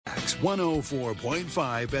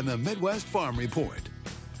104.5 and the Midwest Farm Report.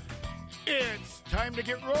 It's time to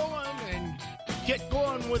get rolling and get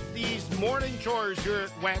going with these morning chores here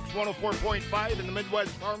at Wax 104.5 and the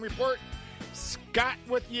Midwest Farm Report. Scott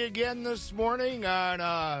with you again this morning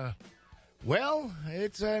on, well,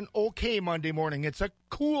 it's an okay Monday morning. It's a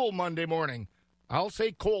cool Monday morning. I'll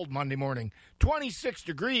say cold Monday morning. 26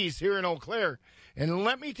 degrees here in Eau Claire. And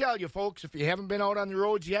let me tell you, folks, if you haven't been out on the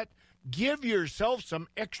roads yet, give yourself some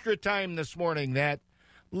extra time this morning. That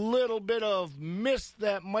little bit of mist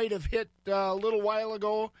that might have hit a little while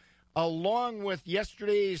ago, along with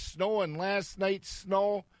yesterday's snow and last night's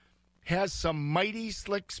snow, has some mighty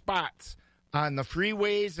slick spots on the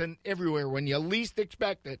freeways and everywhere. When you least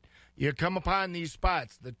expect it, you come upon these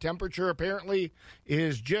spots. The temperature apparently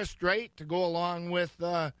is just right to go along with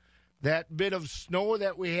that bit of snow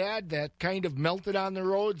that we had that kind of melted on the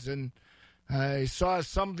roads. And I saw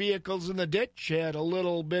some vehicles in the ditch, had a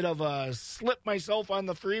little bit of a slip myself on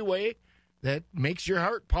the freeway that makes your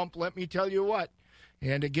heart pump, let me tell you what.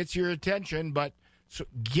 And it gets your attention. But so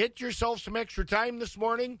get yourself some extra time this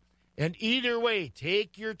morning. And either way,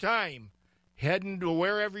 take your time heading to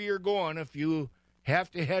wherever you're going. If you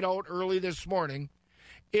have to head out early this morning,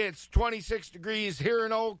 it's 26 degrees here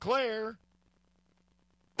in Eau Claire.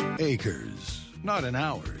 Acres, not in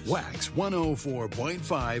hours. Wax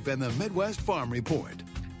 104.5 and the Midwest Farm Report.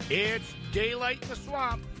 It's daylight in the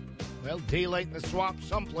swamp. Well, daylight in the swamp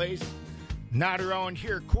someplace. Not around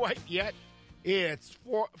here quite yet. It's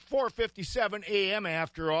 4:57 a.m.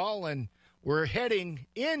 after all, and we're heading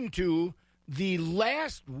into the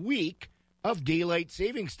last week of daylight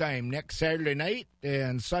savings time. Next Saturday night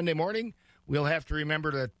and Sunday morning, we'll have to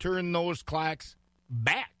remember to turn those clocks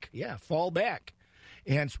back. Yeah, fall back.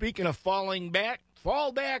 And speaking of falling back,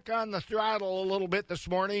 fall back on the throttle a little bit this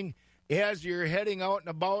morning as you're heading out and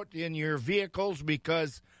about in your vehicles,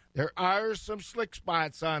 because there are some slick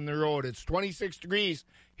spots on the road. It's 26 degrees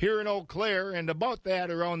here in Eau Claire, and about that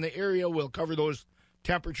around the area. We'll cover those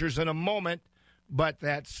temperatures in a moment. But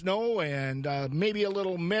that snow and maybe a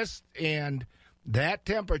little mist and that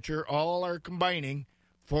temperature all are combining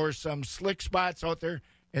for some slick spots out there.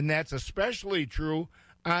 And that's especially true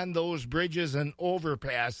on those bridges and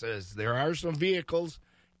overpasses. There are some vehicles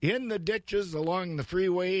in the ditches along the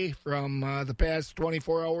freeway from the past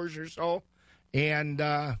 24 hours or so. And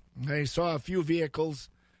I saw a few vehicles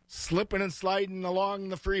slipping and sliding along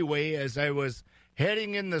the freeway as I was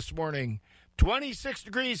heading in this morning. 26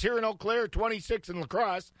 degrees here in Eau Claire, 26 in La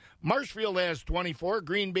Crosse. Marshfield has 24.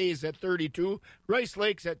 Green Bay's at 32. Rice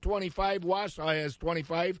Lake's at 25. Wausau has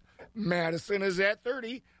 25. Madison is at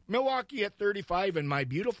 30. Milwaukee at 35. And my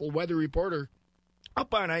beautiful weather reporter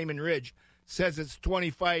up on Hyman Ridge says it's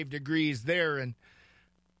 25 degrees there. And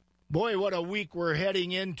boy, what a week we're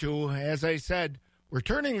heading into. As I said, we're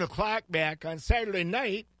turning the clock back on Saturday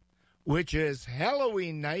night, which is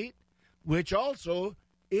Halloween night, which also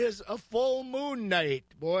is a full moon night.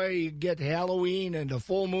 Boy, you get Halloween and a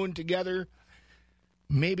full moon together.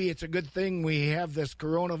 Maybe it's a good thing we have this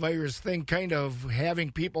coronavirus thing kind of having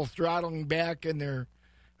people throttling back in their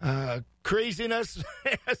craziness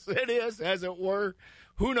as it is, as it were.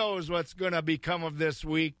 Who knows what's going to become of this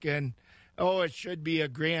week? And, it should be a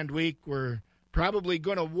grand week. We're probably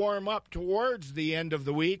going to warm up towards the end of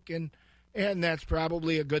the week, and that's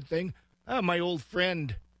probably a good thing. My old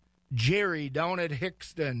friend Jerry down at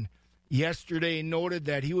Hickston yesterday noted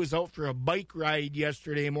that he was out for a bike ride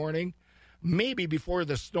yesterday morning, maybe before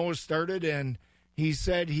the snow started, and he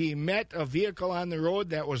said he met a vehicle on the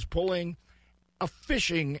road that was pulling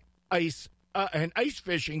an ice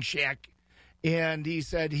fishing shack, and he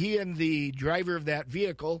said he and the driver of that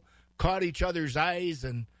vehicle caught each other's eyes,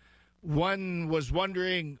 and one was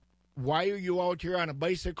wondering, why are you out here on a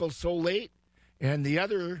bicycle so late? And the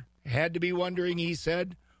other had to be wondering, he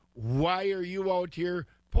said, why are you out here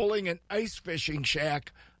pulling an ice fishing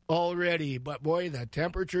shack already? But, boy, the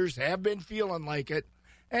temperatures have been feeling like it.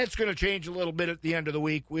 And it's going to change a little bit at the end of the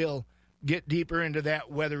week. We'll get deeper into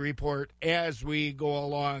that weather report as we go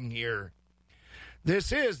along here.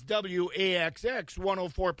 This is WAXX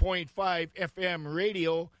 104.5 FM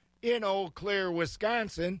radio in Eau Claire,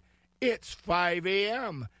 Wisconsin. It's 5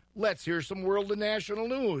 a.m. Let's hear some world and national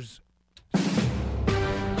news.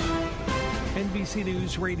 NBC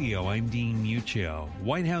News Radio, I'm Dean Muccio.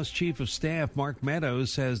 White House Chief of Staff Mark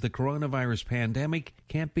Meadows says the coronavirus pandemic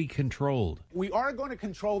can't be controlled. We are going to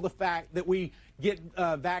control the fact that we get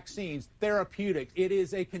vaccines, therapeutics. It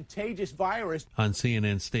is a contagious virus. On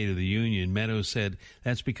CNN's State of the Union, Meadows said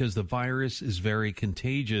that's because the virus is very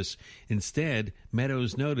contagious. Instead,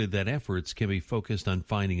 Meadows noted that efforts can be focused on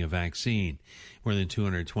finding a vaccine. More than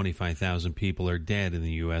 225,000 people are dead in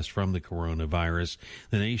the U.S. from the coronavirus.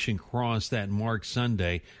 The nation crossed that mark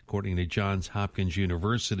Sunday, according to Johns Hopkins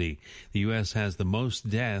University. The U.S. has the most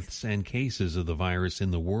deaths and cases of the virus in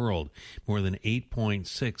the world. More than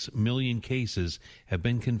 8.6 million cases have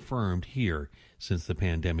been confirmed here since the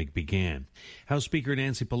pandemic began. House Speaker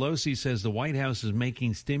Nancy Pelosi says the White House is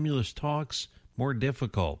making stimulus talks more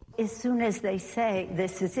difficult. As soon as they say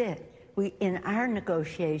this is it, in our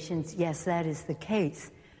negotiations, yes, that is the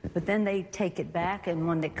case. But then they take it back, and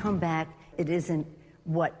when they come back, it isn't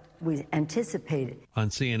what we anticipated. On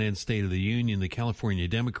CNN's State of the Union, the California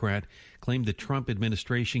Democrat claimed the Trump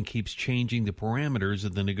administration keeps changing the parameters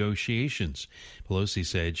of the negotiations. Pelosi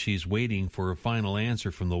said she's waiting for a final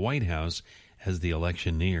answer from the White House as the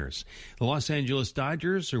election nears. The Los Angeles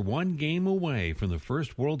Dodgers are one game away from the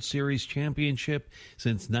first World Series championship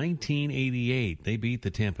since 1988. They beat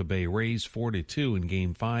the Tampa Bay Rays 4-2 in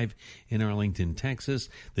Game 5 in Arlington, Texas.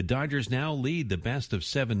 The Dodgers now lead the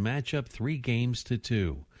best-of-7 matchup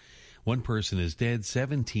 3-2. One person is dead,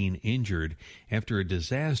 17 injured after a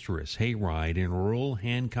disastrous hayride in rural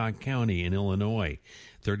Hancock County in Illinois.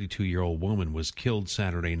 32-year-old woman was killed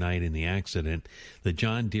Saturday night in the accident. The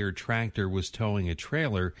John Deere tractor was towing a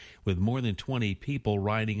trailer with more than 20 people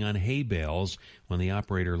riding on hay bales when the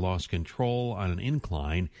operator lost control on an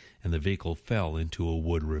incline and the vehicle fell into a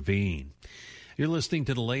wood ravine. You're listening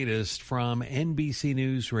to the latest from NBC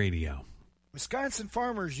News Radio. Wisconsin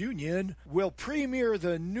Farmers Union will premiere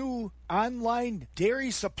the new online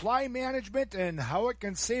dairy supply management and how it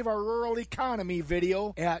can save our rural economy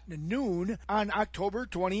video at noon on October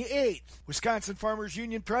 28th. Wisconsin Farmers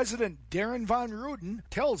Union President Darren Von Ruden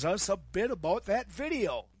tells us a bit about that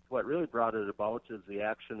video. What really brought it about is the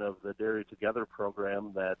action of the Dairy Together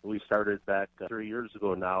program that we started back 3 years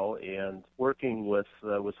ago now, and working with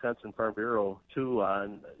the Wisconsin Farm Bureau, too,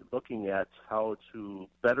 on looking at how to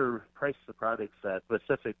better price the products that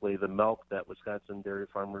specifically the milk that Wisconsin dairy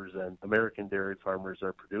farmers and American dairy farmers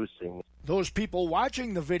are producing. Those people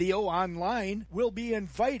watching the video online will be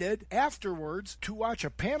invited afterwards to watch a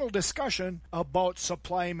panel discussion about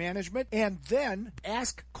supply management and then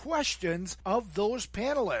ask questions of those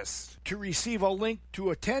panelists. To receive a link to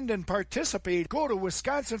attend and participate, go to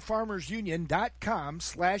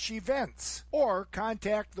wisconsinfarmersunion.com/events or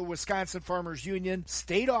contact the Wisconsin Farmers Union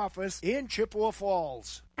State Office in Chippewa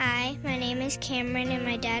Falls. Hi, my name is Cameron and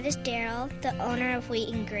my dad is Daryl, the owner of Wheat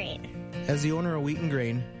and Grain. As the owner of Wheat and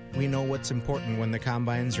Grain, we know what's important when the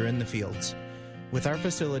combines are in the fields. With our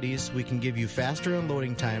facilities, we can give you faster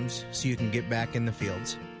unloading times so you can get back in the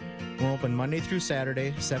fields. We're open Monday through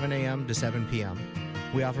Saturday, 7 a.m. to 7 p.m.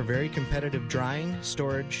 We offer very competitive drying,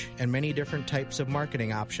 storage, and many different types of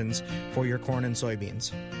marketing options for your corn and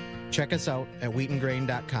soybeans. Check us out at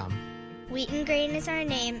wheatandgrain.com. Wheat and Grain is our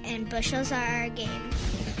name, and bushels are our game.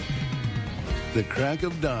 The crack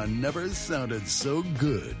of dawn never sounded so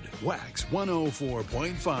good. Wax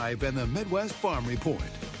 104.5 and the Midwest Farm Report.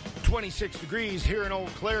 26 degrees here in Eau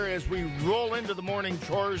Claire as we roll into the morning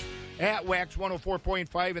chores at Wax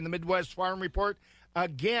 104.5 in the Midwest Farm Report.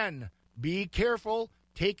 Again, be careful.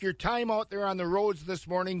 Take your time out there on the roads this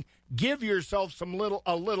morning. Give yourself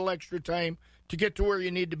a little extra time to get to where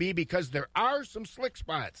you need to be, because there are some slick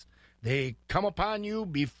spots. They come upon you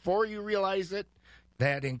before you realize it.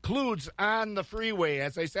 That includes on the freeway.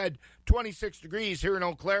 As I said, 26 degrees here in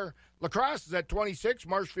Eau Claire. La Crosse is at 26,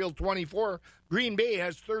 Marshfield 24, Green Bay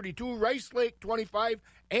has 32, Rice Lake 25,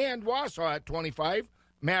 and Wausau at 25.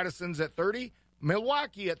 Madison's at 30.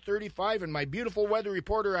 Milwaukee at 35, and my beautiful weather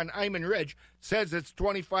reporter on Iman Ridge says it's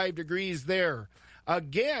 25 degrees there.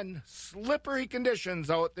 Again, slippery conditions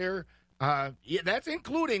out there. That's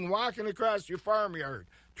including walking across your farmyard.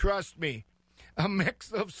 Trust me. A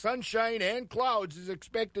mix of sunshine and clouds is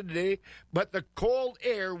expected today, but the cold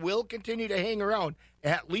air will continue to hang around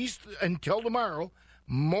at least until tomorrow.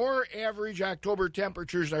 More average October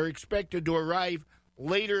temperatures are expected to arrive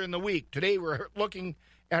later in the week. Today we're looking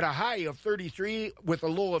at a high of 33 with a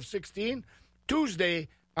low of 16. Tuesday,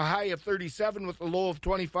 a high of 37 with a low of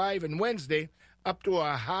 25. And Wednesday, up to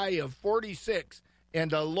a high of 46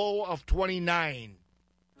 and a low of 29.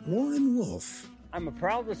 Warren Wolf I'm a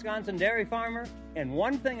proud Wisconsin dairy farmer, and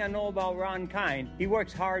one thing I know about Ron Kind, he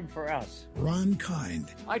works hard for us. Ron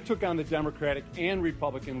Kind. I took on the Democratic and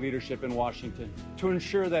Republican leadership in Washington to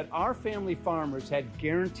ensure that our family farmers had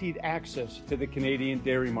guaranteed access to the Canadian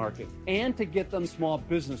dairy market and to get them small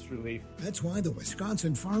business relief. That's why the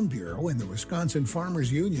Wisconsin Farm Bureau and the Wisconsin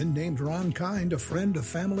Farmers Union named Ron Kind a friend of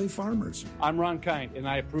family farmers. I'm Ron Kind, and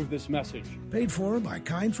I approve this message. Paid for by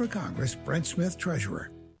Kind for Congress, Brent Smith,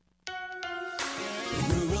 Treasurer.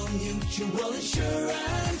 Rural Mutual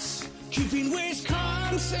Insurance, keeping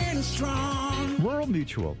Wisconsin strong. Rural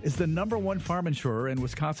Mutual is the #1 farm insurer in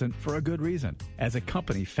Wisconsin for a good reason. As a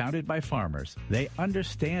company founded by farmers, they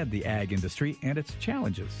understand the ag industry and its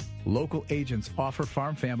challenges. Local agents offer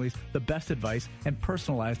farm families the best advice and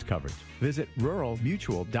personalized coverage. Visit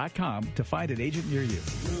ruralmutual.com to find an agent near you.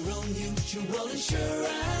 Rural Mutual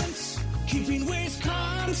Insurance, keeping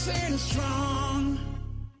Wisconsin strong.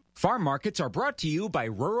 Farm markets are brought to you by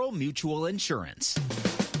Rural Mutual Insurance.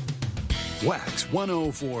 Wax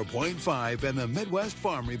 104.5 and the Midwest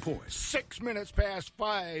Farm Report. 6 minutes past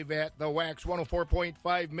 5 at the Wax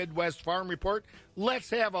 104.5 Midwest Farm Report.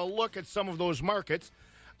 Let's have a look at some of those markets.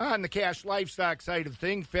 On the cash livestock side of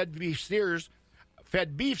things, fed beef steers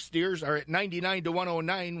are at 99 to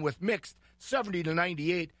 109 with mixed 70 to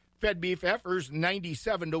 98. Fed beef heifers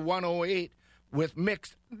 97 to 108 with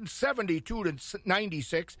mixed 72 to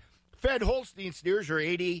 96. Fed Holstein steers are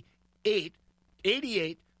 88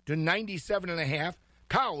 to 97.5.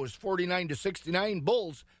 Cows 49 to 69.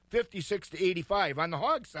 Bulls 56 to 85. On the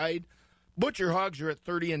hog side, butcher hogs are at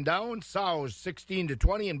 30 and down. Sows 16 to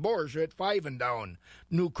 20, and boars are at 5 and down.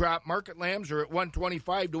 New crop market lambs are at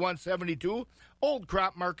 125 to 172. Old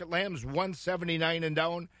crop market lambs 179 and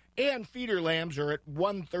down, and feeder lambs are at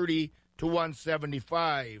 130 to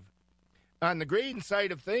 175. On the grain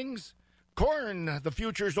side of things, corn, the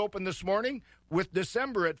futures open this morning with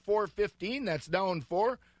December at 4.15. That's down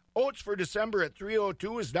 4. Oats for December at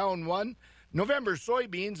 3.02 is down 1. November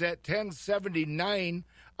soybeans at 10.79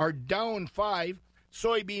 are down 5.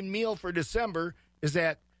 Soybean meal for December is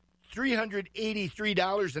at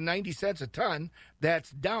 $383.90 a ton. That's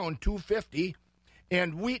down $2.50.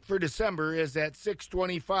 And wheat for December is at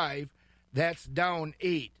 $6.25. That's down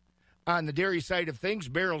 8. On the dairy side of things,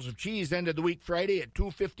 barrels of cheese ended the week Friday at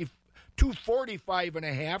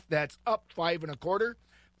 $245.5. That's up 5 1/4.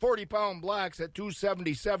 40-pound blocks at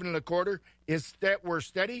 $277 1/4 were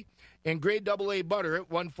steady, and grade AA butter at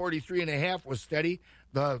 $143.5 was steady.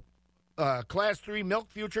 The Class 3 milk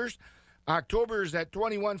futures, October is at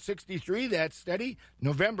 $21.63. That's steady.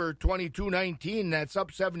 November $22.19. That's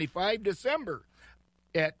up 75. December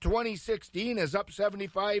at $20.16 is up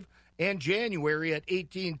 75. And January at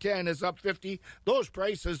 $18.10 is up 50. Those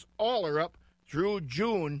prices all are up through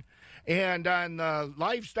June. And on the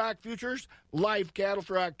livestock futures, live cattle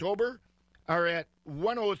for October are at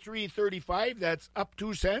 $103.35. That's up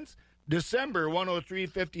 2 cents. December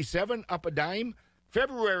 $103.57, up a dime.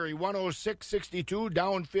 February $106.62,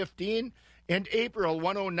 down 15. And April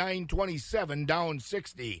 $109.27, down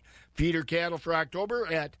 60. Feeder cattle for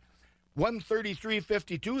October at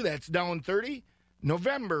 $133.52. That's down 30.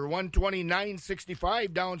 November,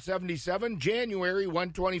 $129.65, down 77. January,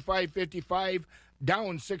 $125.55,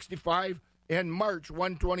 down 65. And March,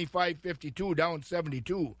 $125.52, down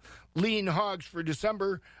 72. Lean hogs for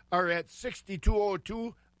December are at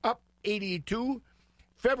 $62.02, up 82.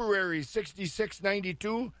 February,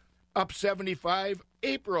 $66.92, up 75.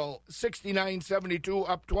 April, $69.72,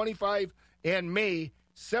 up 25. And May,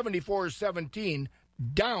 $74.17,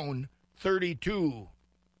 down 32.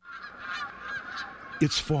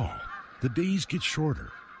 It's fall. The days get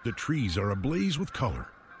shorter. The trees are ablaze with color,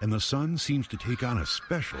 and the sun seems to take on a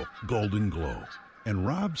special golden glow. And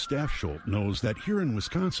Rob Staffsholt knows that here in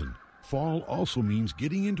Wisconsin, fall also means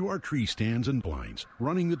getting into our tree stands and blinds,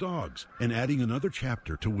 running the dogs, and adding another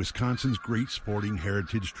chapter to Wisconsin's great sporting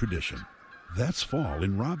heritage tradition. That's fall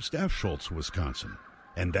in Rob Staffsholt's Wisconsin.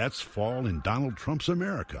 And that's fall in Donald Trump's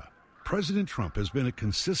America. President Trump has been a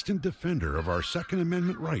consistent defender of our Second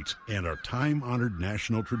Amendment rights and our time-honored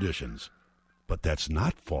national traditions. But that's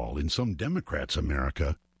not fall in some Democrats'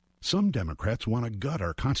 America. Some Democrats want to gut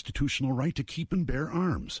our constitutional right to keep and bear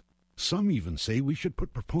arms. Some even say we should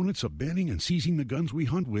put proponents of banning and seizing the guns we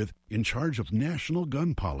hunt with in charge of national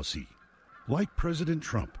gun policy. Like President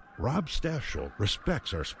Trump, Rob Staffsholt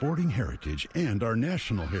respects our sporting heritage and our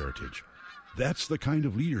national heritage. That's the kind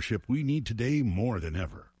of leadership we need today more than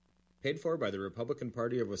ever. Paid for by the Republican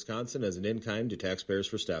Party of Wisconsin as an in-kind to taxpayers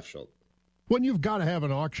for Staffsholt. When you've got to have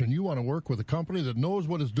an auction, you want to work with a company that knows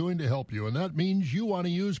what it's doing to help you, and that means you want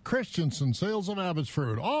to use Christensen Sales of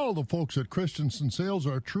Abbotsford. All the folks at Christensen Sales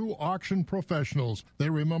are true auction professionals. They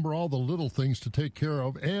remember all the little things to take care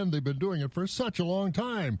of, and they've been doing it for such a long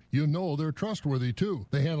time. You know they're trustworthy, too.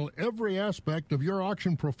 They handle every aspect of your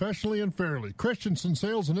auction professionally and fairly. Christensen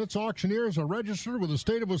Sales and its auctioneers are registered with the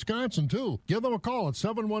state of Wisconsin, too. Give them a call at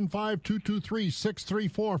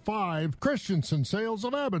 715-223-6345. Christensen Sales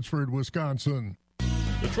of Abbotsford, Wisconsin.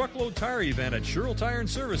 The Truckload Tire Event at Sherrill Tire and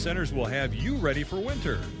Service Centers will have you ready for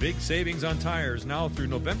winter. Big savings on tires now through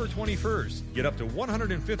November 21st. Get up to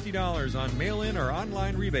 $150 on mail-in or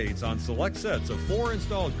online rebates on select sets of 4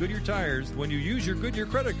 installed Goodyear tires when you use your Goodyear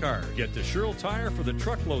credit card. Get to Sherrill Tire for the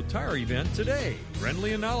Truckload Tire Event today.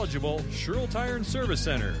 Friendly and knowledgeable, Sherrill Tire and Service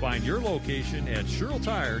Center. Find your location at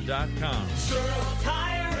SherrillTire.com. Sherrill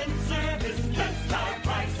Tire and Service, best tire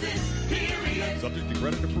prices, period. Subject to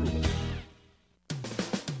credit approval.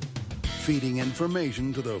 Feeding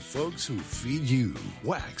information to the folks who feed you.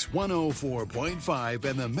 Wax 104.5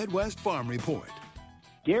 and the Midwest Farm Report.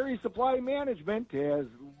 Dairy Supply Management has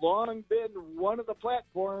long been one of the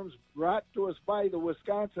platforms brought to us by the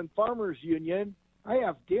Wisconsin Farmers Union. I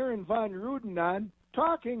have Darren Von Ruden on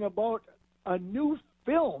talking about a new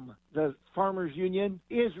film the Farmers Union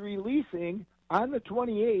is releasing on the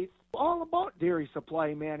 28th. All about dairy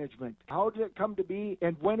supply management. How did it come to be,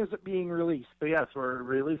 and when is it being released? So yes, we're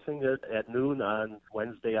releasing it at noon on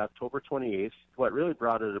Wednesday, October 28th. What really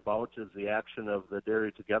brought it about is the action of the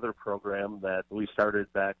Dairy Together program that we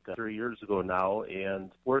started back 3 years ago now, and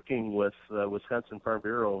working with the Wisconsin Farm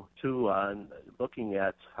Bureau, too, on looking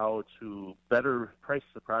at how to better price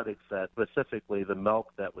the products that, specifically the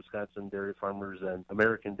milk that Wisconsin dairy farmers and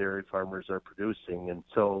American dairy farmers are producing. And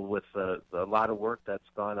so with a lot of work that's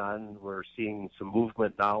gone on, we're seeing some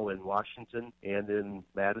movement now in Washington and in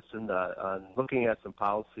Madison on looking at some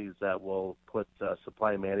policies that will put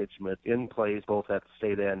supply management in place both at the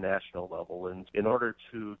state and national level. And in order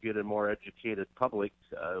to get a more educated public,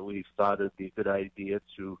 we thought it'd be a good idea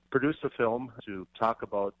to produce a film to talk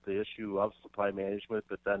about the issue of supply management,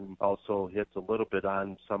 but then also hit a little bit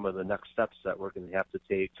on some of the next steps that we're going to have to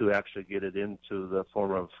take to actually get it into the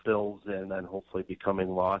form of bills and then hopefully becoming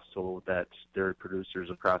law so that dairy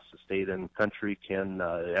producers across the state and country can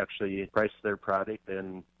actually price their product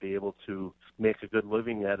and be able to make a good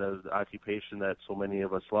living at an occupation that so many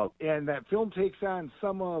of us love. And that film takes on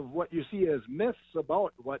some of what you see as myths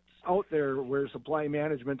about what's out there where supply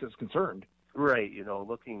management is concerned. Right,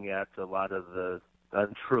 looking at a lot of the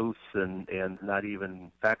untruths and not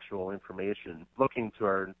even factual information. Looking to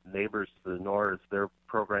our neighbors to the north, their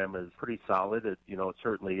program is pretty solid. It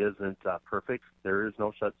certainly isn't perfect. There is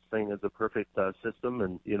no such thing as a perfect system,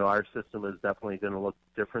 and our system is definitely going to look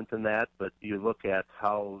different than that. But you look at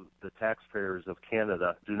how the taxpayers of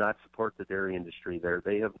Canada do not support the dairy industry there.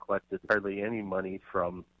 They have collected hardly any money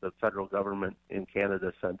from the federal government in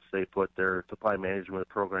Canada since they put their supply management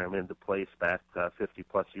program into place back 50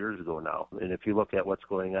 plus years ago now. And if you look at what's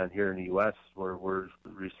going on here in the U.S., where we're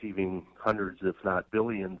receiving hundreds, if not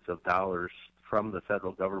billions of dollars from the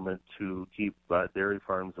federal government to keep dairy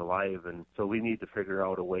farms alive. And so we need to figure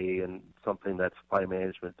out a way, and something that supply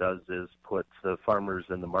management does is put the farmers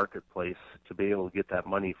in the marketplace to be able to get that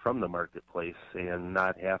money from the marketplace and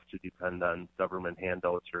not have to depend on government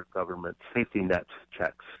handouts or government safety net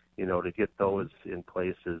checks. To get those in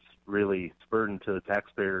place is really a burden to the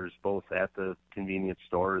taxpayers, both at the convenience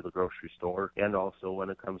store or the grocery store, and also when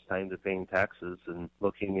it comes time to paying taxes, and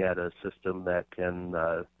looking at a system that can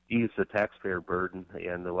ease the taxpayer burden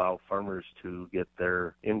and allow farmers to get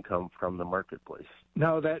their income from the marketplace.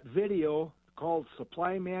 Now, that video called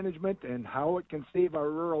Supply Management and How It Can Save Our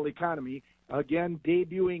Rural Economy, again,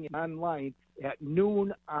 debuting online at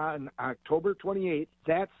noon on October 28th.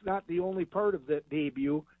 That's not the only part of that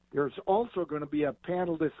debut. There's also going to be a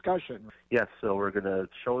panel discussion. Yes, so we're going to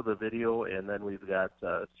show the video, and then we've got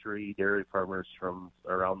 3 dairy farmers from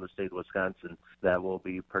around the state of Wisconsin that will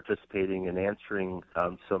be participating and answering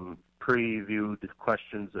some previewed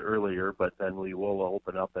questions earlier, but then we will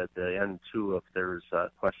open up at the end, too, if there's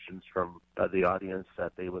questions from the audience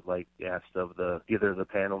that they would like asked of either the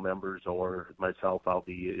panel members or myself. I'll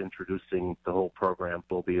be introducing the whole program.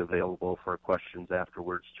 Will be available for questions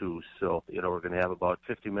afterwards, too. So, we're going to have about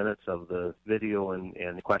 50 minutes of the video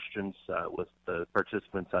and questions with the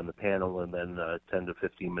participants on the panel, and then 10 to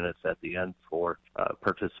 15 minutes at the end for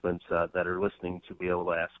participants that are listening to be able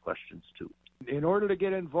to ask questions, too. In order to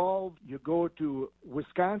get involved, you go to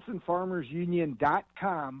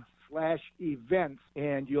WisconsinFarmersUnion.com wisconsin.farmersunion.com/events,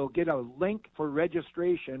 and you'll get a link for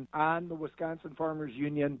registration on the Wisconsin Farmers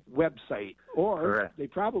Union website. Or Correct. they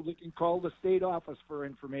probably can call the state office for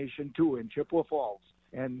information, too, in Chippewa Falls.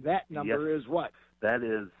 And that number is what? That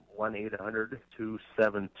is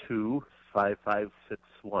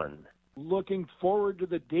 1-800-272-5561. Looking forward to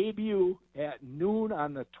the debut at noon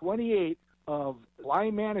on the 28th of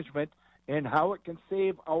Supply Management and how it can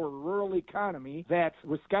save our rural economy. That's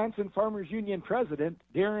Wisconsin Farmers Union President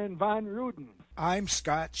Darren Von Ruden. I'm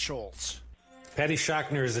Scott Schultz. Patty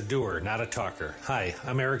Shockner is a doer, not a talker. Hi,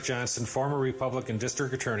 I'm Eric Johnson, former Republican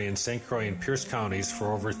District Attorney in St. Croix and Pierce counties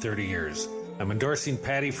for over 30 years. I'm endorsing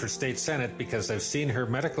Patty for State Senate because I've seen her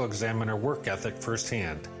medical examiner work ethic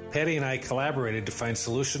firsthand. Patty and I collaborated to find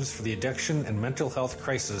solutions for the addiction and mental health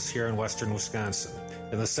crisis here in western Wisconsin.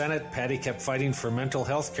 In the Senate, Patty kept fighting for mental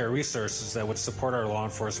health care resources that would support our law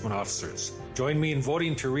enforcement officers. Join me in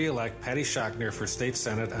voting to re-elect Patty Shockner for State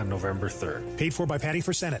Senate on November 3rd. Paid for by Patty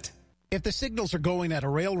for Senate. If the signals are going at a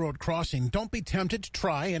railroad crossing, don't be tempted to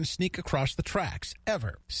try and sneak across the tracks.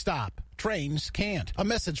 Ever. Stop. Trains can't. A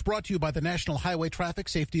message brought to you by the National Highway Traffic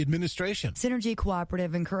Safety Administration. Synergy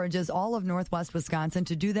Cooperative encourages all of Northwest Wisconsin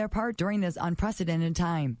to do their part during this unprecedented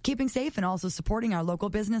time, keeping safe and also supporting our local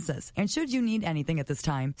businesses. And should you need anything at this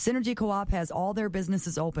time, Synergy Co-op has all their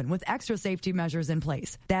businesses open with extra safety measures in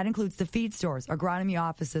place. That includes the feed stores, agronomy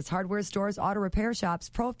offices, hardware stores, auto repair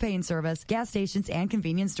shops, propane service, gas stations, and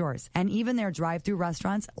convenience stores, and even their drive-through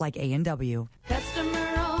restaurants like A&W.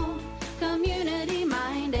 Customer-owned,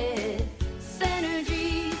 community-minded,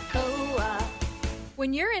 Synergy Co-op.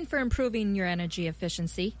 When you're in for improving your energy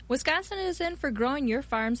efficiency, Wisconsin is in for growing your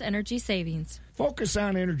farm's energy savings. Focus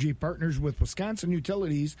on Energy partners with Wisconsin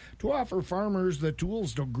Utilities to offer farmers the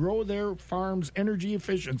tools to grow their farm's energy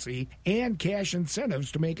efficiency and cash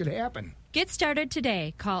incentives to make it happen. Get started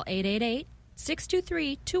today. Call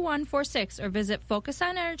 888-623-2146 or visit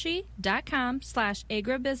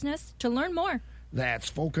focusonenergy.com/agribusiness to learn more.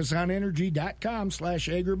 That's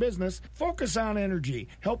focusonenergy.com/agribusiness. Focus on Energy,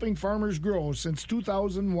 helping farmers grow since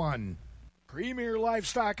 2001. Premier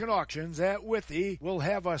Livestock and Auctions at Withee will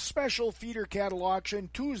have a special feeder cattle auction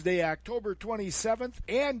Tuesday, October 27th,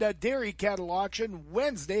 and a dairy cattle auction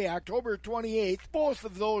Wednesday, October 28th, both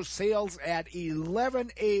of those sales at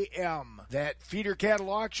 11 a.m. That feeder cattle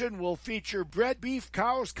auction will feature bred beef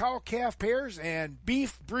cows, cow-calf pairs, and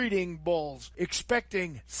beef breeding bulls,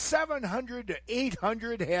 expecting 700 to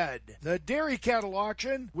 800 head. The dairy cattle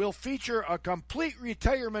auction will feature a complete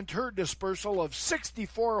retirement herd dispersal of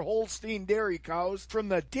 64 Holstein dairy cows from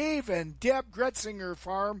the Dave and Deb Gretzinger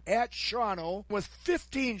farm at Shawano, with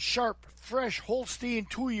 15 sharp, fresh Holstein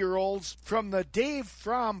 2-year-olds from the Dave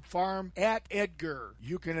Fromm farm at Edgar.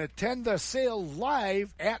 You can attend the sale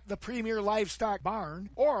live at the Premier Livestock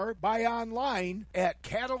Barn or buy online at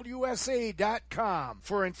cattleusa.com.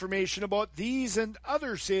 For information about these and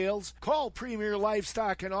other sales, call Premier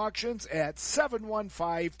Livestock and Auctions at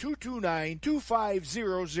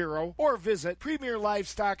 715-229-2500 or visit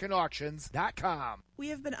premierlivestockandauctions.com. We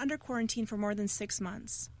have been under quarantine for more than 6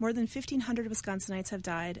 months. More than 1,500 Wisconsinites have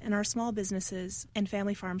died, and our small businesses and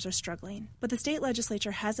family farms are struggling. But the state legislature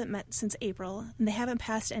hasn't met since April, and they haven't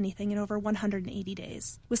passed anything in over 180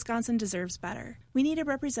 days. Wisconsin deserves better. We need a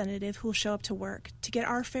representative who will show up to work to get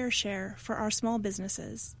our fair share for our small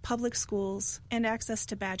businesses, public schools, and access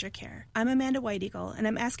to Badger Care. I'm Amanda White Eagle, and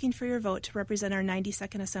I'm asking for your vote to represent our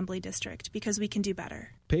 92nd Assembly District because we can do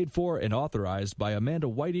better. Paid for and authorized by Amanda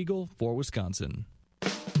White Eagle for Wisconsin.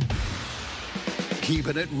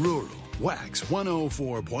 Keeping it rural. Wax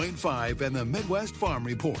 104.5 and the Midwest Farm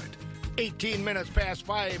Report. 18 minutes past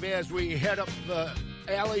 5 as we head up the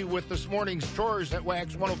alley with this morning's chores at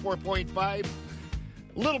Wax 104.5.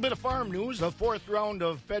 A little bit of farm news. The fourth round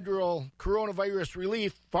of federal coronavirus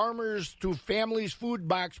relief farmers to families food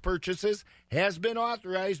box purchases has been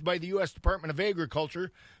authorized by the U.S. Department of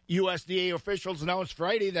Agriculture. USDA officials announced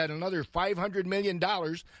Friday that another $500 million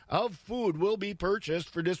of food will be purchased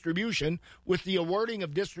for distribution, with the awarding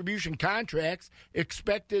of distribution contracts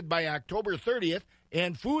expected by October 30th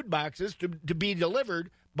and food boxes to be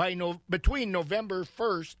delivered by between November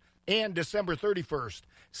 1st and December 31st.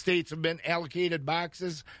 States have been allocated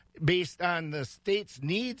boxes based on the state's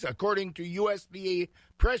needs, according to USDA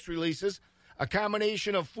press releases. A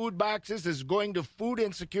combination of food boxes is going to food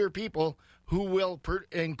insecure people who will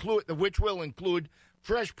include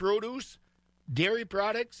fresh produce, dairy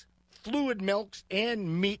products, fluid milks,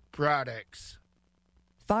 and meat products.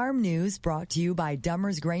 Farm news brought to you by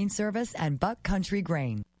Dummer's Grain Service and Buck Country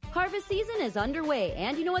Grain. Harvest season is underway,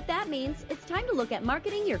 and you know what that means. It's time to look at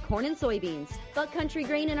marketing your corn and soybeans. Buck Country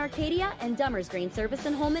Grain in Arcadia and Dummers Grain Service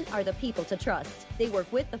in Holmen are the people to trust. They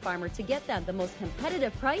work with the farmer to get them the most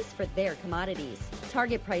competitive price for their commodities.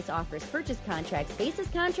 Target Price offers purchase contracts, basis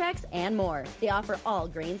contracts, and more. They offer all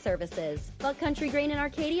grain services. Buck Country Grain in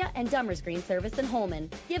Arcadia and Dummers Grain Service in Holmen.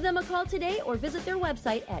 Give them a call today or visit their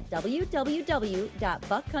website at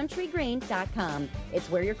www.buckcountrygrain.com. It's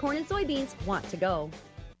where your corn and soybeans want to go.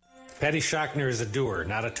 Patty Schochner is a doer,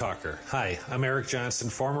 not a talker. Hi, I'm Eric Johnson,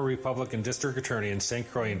 former Republican District Attorney in St.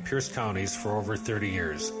 Croix and Pierce counties for over 30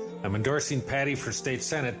 years. I'm endorsing Patty for State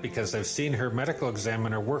Senate because I've seen her medical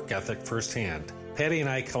examiner work ethic firsthand. Patty and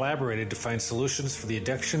I collaborated to find solutions for the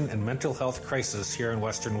addiction and mental health crisis here in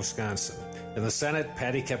western Wisconsin. In the Senate,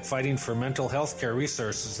 Patty kept fighting for mental health care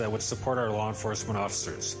resources that would support our law enforcement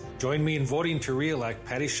officers. Join me in voting to re-elect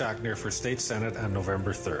Patty Schochner for State Senate on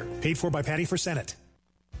November 3rd. Paid for by Patty for Senate.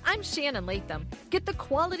 I'm Shannon Latham. Get the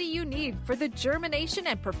quality you need for the germination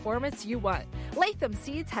and performance you want. Latham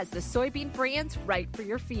Seeds has the soybean brands right for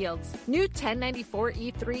your fields. New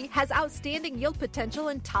 1094E3 has outstanding yield potential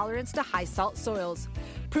and tolerance to high salt soils.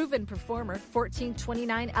 Proven Performer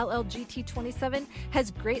 1429 LLGT27 has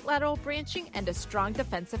great lateral branching and a strong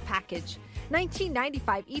defensive package.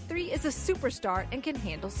 1995 E3 is a superstar and can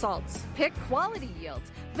handle salts. Pick quality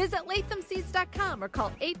yields. Visit LathamSeeds.com or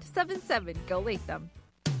call 877-GO-LATHAM.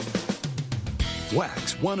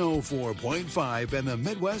 Wax 104.5 and the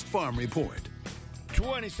Midwest Farm Report.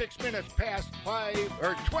 26 minutes past 5,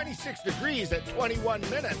 or 26 degrees at 21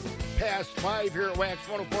 minutes past 5 here at Wax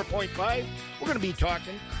 104.5. We're going to be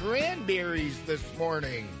talking cranberries this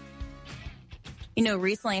morning. You know,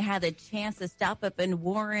 recently I had the chance to stop up in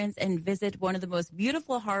Warrens and visit one of the most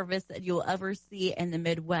beautiful harvests that you'll ever see in the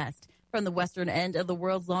Midwest. From the western end of the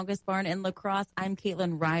world's longest barn in La Crosse, I'm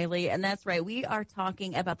Caitlin Riley, and that's right, we are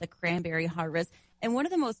talking about the cranberry harvest. And one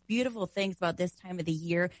of the most beautiful things about this time of the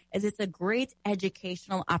year is it's a great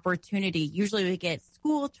educational opportunity. Usually we get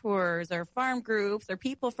school tours or farm groups or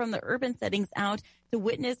people from the urban settings out to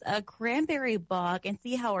witness a cranberry bog and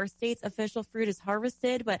see how our state's official fruit is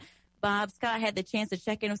harvested. But Bob, Scott had the chance to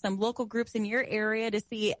check in with some local groups in your area to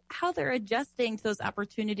see how they're adjusting to those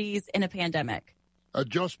opportunities in a pandemic.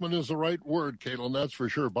 Adjustment is the right word, Caitlin, that's for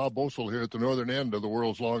sure. Bob Bosel here at the northern end of the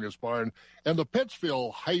world's longest barn. And the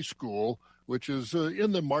Pittsville High School, which is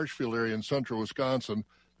in the Marshfield area in central Wisconsin,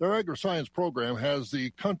 their agri-science program has the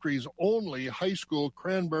country's only high school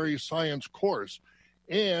cranberry science course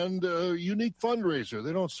and a unique fundraiser.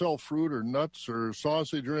 They don't sell fruit or nuts or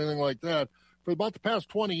sausage or anything like that. For about the past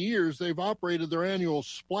 20 years, they've operated their annual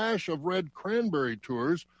Splash of Red Cranberry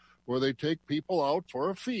tours, where they take people out for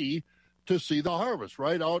a fee to see the harvest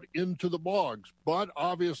right out into the bogs. But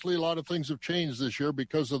obviously, a lot of things have changed this year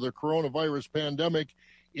because of the coronavirus pandemic,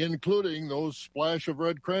 including those Splash of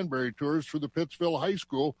Red Cranberry tours for the Pittsville High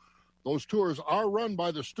School. Those tours are run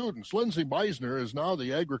by the students. Lindsay Meisner is now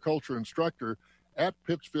the agriculture instructor at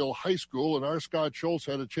Pittsville High School, and our Scott Schultz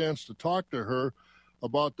had a chance to talk to her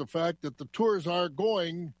about the fact that the tours are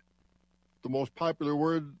going, the most popular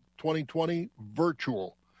word, 2020,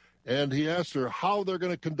 virtual. And he asked her how they're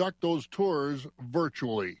going to conduct those tours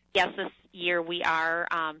virtually. Yes, this year we are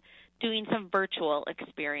doing some virtual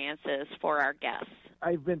experiences for our guests.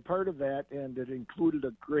 I've been part of that, and it included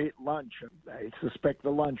a great lunch. I suspect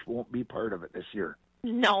the lunch won't be part of it this year.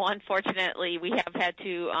 No, unfortunately, we have had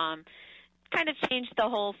to kind of change the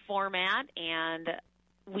whole format, and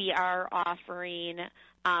we are offering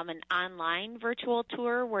an online virtual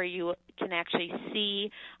tour where you can actually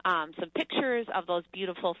see some pictures of those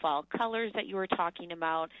beautiful fall colors that you were talking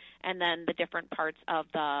about, and then the different parts of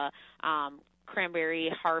the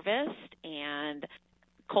cranberry harvest and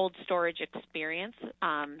cold storage experience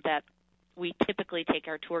that we typically take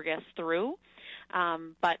our tour guests through.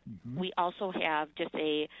 But we also have just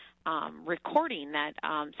a recording that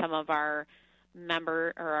some of our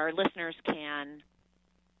our listeners can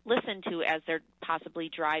listen to as they're possibly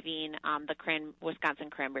driving the Wisconsin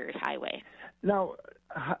Cranberries Highway. Now,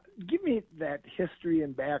 give me that history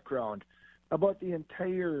and background about the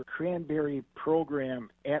entire cranberry program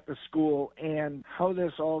at the school and how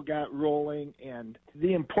this all got rolling and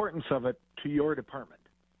the importance of it to your department.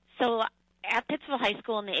 So at Pittsville High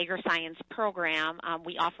School in the Agri-Science program,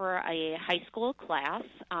 we offer a high school class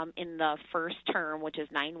in the first term, which is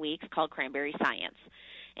 9 weeks, called Cranberry Science.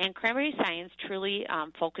 And Cranberry Science truly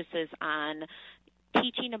focuses on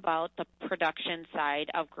teaching about the production side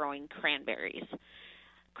of growing cranberries.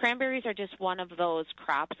 Cranberries are just one of those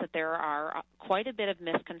crops that there are quite a bit of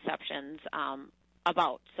misconceptions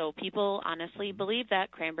about. So people honestly believe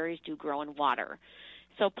that cranberries do grow in water.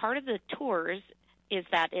 So part of the tours is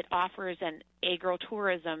that it offers an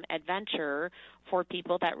agritourism adventure for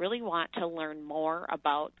people that really want to learn more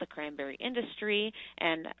about the cranberry industry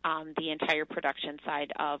and the entire production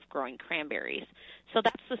side of growing cranberries. So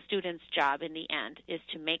that's the student's job in the end, is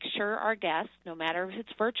to make sure our guests, no matter if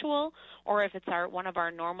it's virtual or if it's one of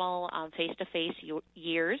our normal face-to-face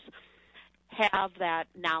years, have that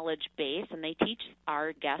knowledge base, and they teach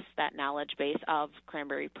our guests that knowledge base of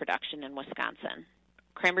cranberry production in Wisconsin.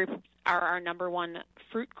 Cranberry are our number one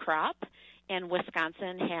fruit crop, and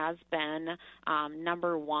Wisconsin has been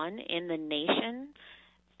number one in the nation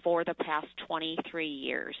for the past 23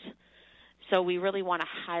 years. So we really want to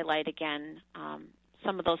highlight again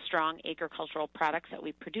some of those strong agricultural products that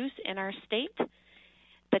we produce in our state.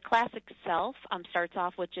 The class itself starts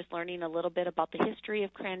off with just learning a little bit about the history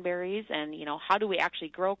of cranberries and, how do we actually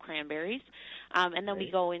grow cranberries. And then we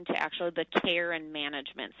go into actually the care and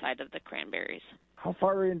management side of the cranberries. How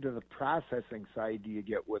far into the processing side do you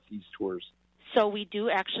get with these tours? So we do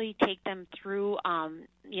actually take them through,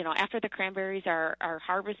 after the cranberries are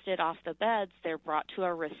harvested off the beds, they're brought to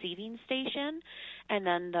a receiving station, and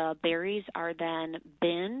then the berries are then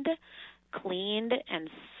binned, cleaned and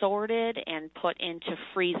sorted and put into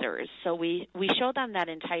freezers. So we show them that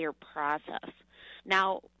entire process.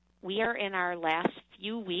 Now, we are in our last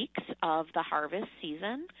few weeks of the harvest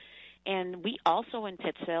season, and we also in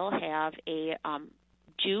Pittsville have a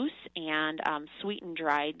juice and sweet and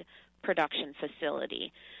dried production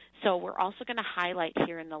facility. So we're also going to highlight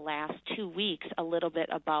here in the last 2 weeks a little bit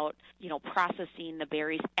about, processing the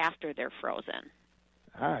berries after they're frozen.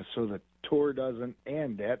 So the tour doesn't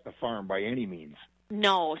end at the farm by any means.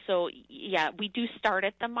 No. So, we do start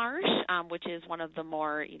at the marsh, which is one of the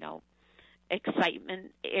more,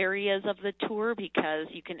 excitement areas of the tour, because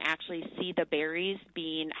you can actually see the berries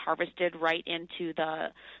being harvested right into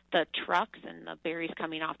the trucks and the berries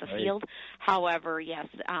coming off the field. However, yes,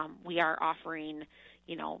 we are offering,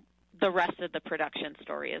 the rest of the production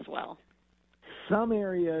story as well. Some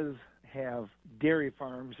areas have dairy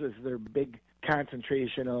farms as their big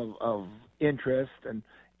concentration of interest,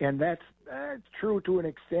 and that's true to an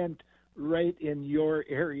extent right in your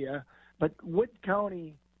area. But Wood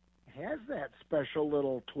County has that special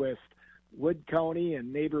little twist. Wood County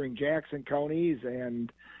and neighboring Jackson counties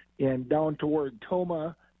and down toward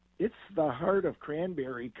Toma, it's the heart of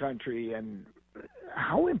cranberry country. And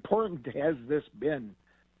how important has this been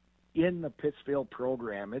in the Pittsville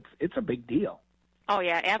program? It's a big deal. Oh,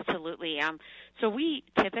 yeah, absolutely. So we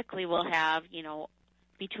typically will have,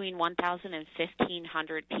 between 1,000 and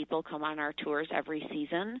 1,500 people come on our tours every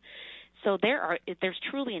season. So there's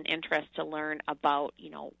truly an interest to learn about,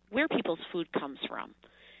 where people's food comes from.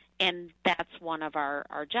 And that's one of our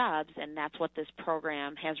jobs, and that's what this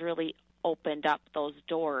program has really opened up those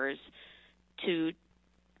doors to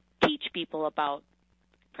teach people about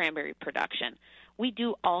cranberry production. We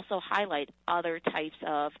do also highlight other types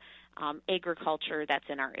of agriculture that's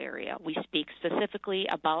in our area. We speak specifically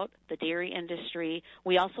about the dairy industry.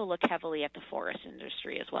 We also look heavily at the forest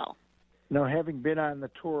industry as well. Now, having been on the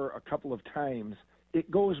tour a couple of times, it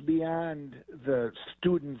goes beyond the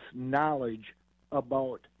students' knowledge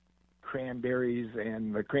about cranberries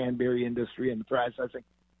and the cranberry industry and the processing.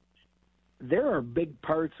 There are big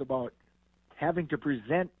parts about having to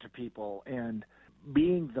present to people and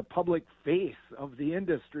being the public face of the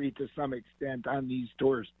industry to some extent on these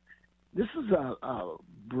tours. This is a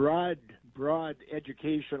broad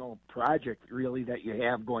educational project, really, that you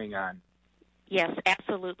have going on. Yes,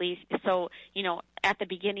 absolutely. So, at the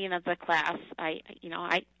beginning of the class, I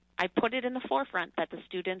put it in the forefront that the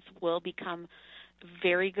students will become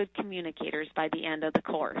very good communicators by the end of the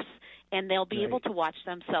course, and they'll be able to watch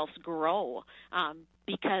themselves grow,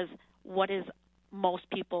 because what is most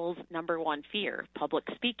people's number one fear, public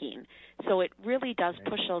speaking. So it really does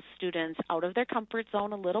push those students out of their comfort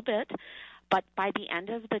zone a little bit, but by the end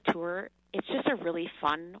of the tour, it's just a really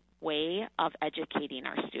fun way of educating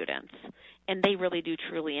our students. And they really do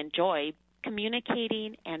truly enjoy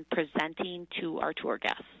communicating and presenting to our tour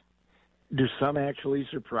guests. Do some actually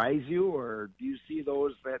surprise you, or do you see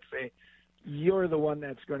those that say, you're the one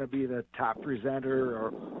that's going to be the top presenter,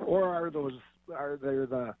 or are there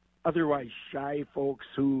the otherwise shy folks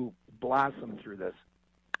who blossom through this?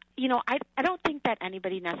 I don't think that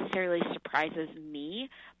anybody necessarily surprises me,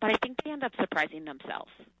 but I think they end up surprising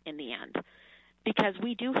themselves in the end, because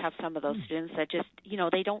we do have some of those students that just,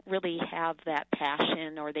 they don't really have that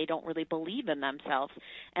passion, or they don't really believe in themselves.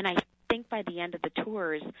 And I think by the end of the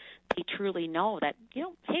tours, they truly know that,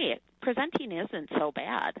 hey, presenting isn't so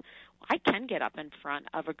bad. I can get up in front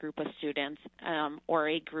of a group of students or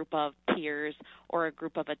a group of peers or a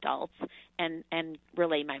group of adults and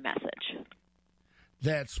relay my message.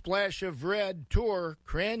 that Splash of Red tour,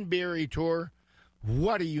 Cranberry Tour.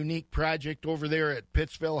 What a unique project over there at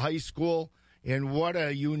Pittsville High School, and what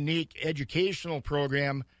a unique educational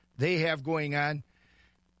program they have going on.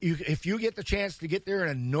 If you get the chance to get there in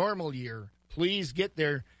a normal year, please get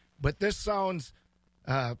there. But this sounds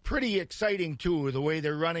pretty exciting, too, the way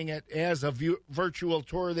they're running it as a virtual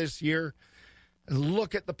tour this year.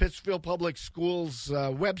 Look at the Pittsville Public Schools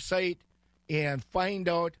website and find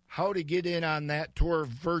out how to get in on that tour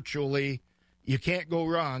virtually. You can't go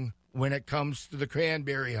wrong when it comes to the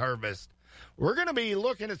cranberry harvest. We're going to be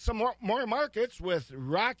looking at some more markets with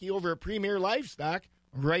Rocky over at Premier Livestock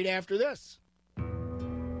right after this.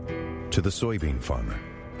 To the soybean farmer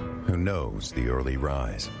who knows the early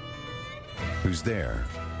rise, who's there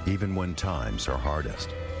even when times are hardest,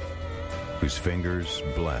 whose fingers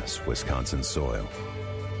bless Wisconsin soil,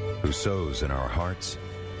 who sows in our hearts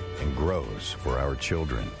and grows for our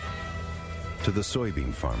children. To the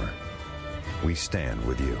soybean farmer, we stand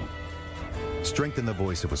with you. Strengthen the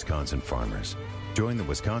voice of Wisconsin farmers. Join the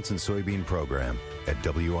Wisconsin Soybean Program at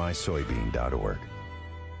wisoybean.org.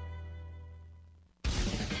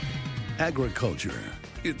 Agriculture.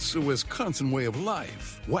 It's a Wisconsin way of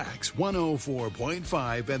life. Wax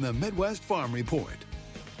 104.5 and the Midwest Farm Report.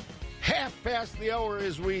 Half past the hour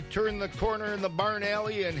as we turn the corner in the barn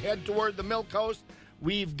alley and head toward the milk house.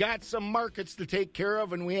 We've got some markets to take care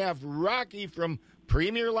of, and we have Rocky from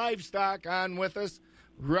Premier Livestock on with us.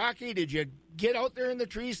 Rocky, did you get out there in the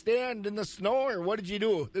tree stand in the snow, or what did you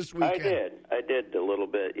do this weekend? I did a little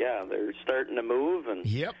bit, yeah. They're starting to move, and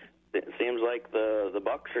yep. It seems like the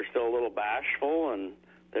bucks are still a little bashful, and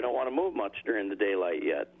they don't want to move much during the daylight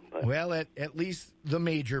yet. But. Well, at least the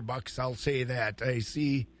major bucks, I'll say that. I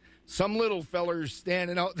see some little fellers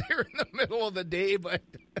standing out there in the middle of the day, but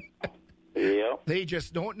yep. They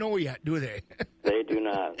just don't know yet, do they? They do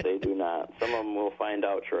not. They do not. Some of them will find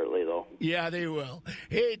out shortly, though. Yeah, they will.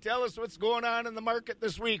 Hey, tell us what's going on in the market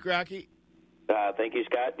this week, Rocky. Thank you,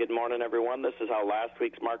 Scott. Good morning, everyone. This is how last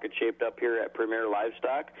week's market shaped up here at Premier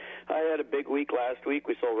Livestock. I had a big week last week.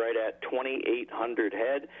 We sold right at 2,800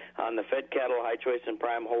 head. On the fed cattle, high choice and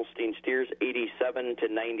prime Holstein steers, 87 to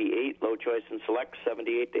 98. Low choice and select,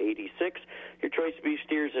 78 to 86. Your choice beef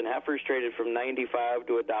steers and heifers traded from 95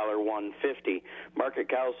 to $1.50. Market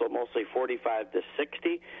cows sold mostly 45 to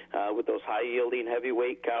 60, with those high-yielding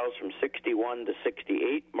heavyweight cows from 61 to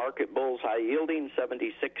 68. Market bulls high-yielding,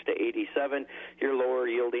 76 to 87. Your lower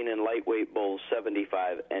yielding and lightweight bulls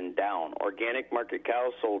 75 and down. Organic market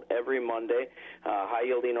cows sold every Monday. High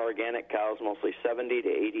yielding organic cows mostly 70 to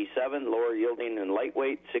 87. Lower yielding and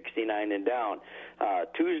lightweight 69 and down.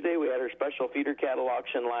 Tuesday we had our special feeder cattle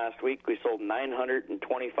auction last week. We sold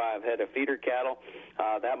 925 head of feeder cattle.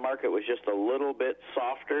 That market was just a little bit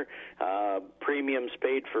softer. Premiums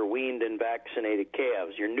paid for weaned and vaccinated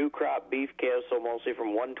calves. Your new crop beef calves sold mostly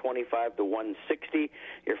from 125 to 160.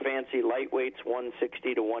 Your fancy lightweights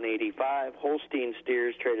 160 to 185. Holstein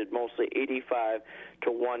steers traded mostly 85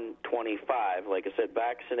 to 125. Like I said,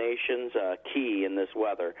 vaccinations key in this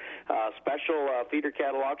weather. Special feeder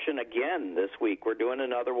cattle auction again this week. We're doing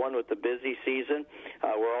another one with the busy season.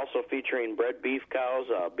 We're also featuring bred beef cows,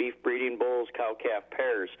 beef breeding bulls, cow-calf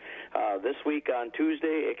pairs. This week on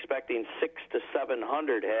Tuesday, expecting 600 to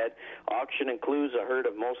 700 head. Auction includes a herd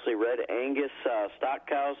of mostly red Angus stock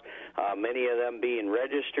cows, many of them being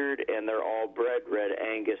registered, and they're all bred red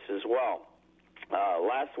Angus as well.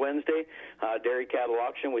 Last Wednesday, dairy cattle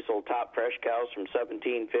auction, we sold top fresh cows from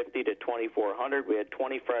 $1,750 to $2,400. We had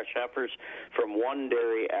 20 fresh heifers from one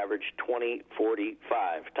dairy, average $20.45.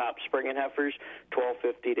 Top springing heifers,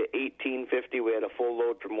 $1,250 to $1,850. We had a full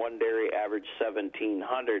load from one dairy, average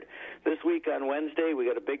 $1,700. This week on Wednesday, we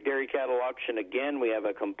got a big dairy cattle auction again. We have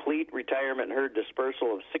a complete retirement herd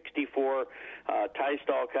dispersal of 64 tie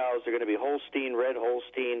stall cows. They're going to be Holstein, red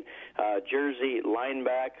Holstein, Jersey,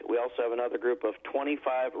 lineback. We also have another group of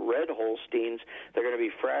 25 red Holsteins. They're going to be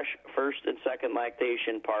fresh, first and second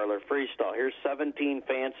lactation, parlor freestall. Here's 17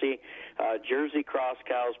 fancy Jersey cross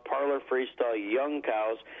cows, parlor freestall, young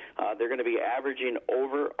cows. They're going to be averaging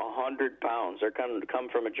over 100 pounds. They're going to come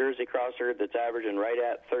from a Jersey cross herd that's averaging right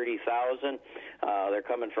at 30,000. They're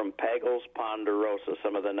coming from Pagels, Ponderosa,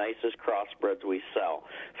 some of the nicest crossbreds we sell.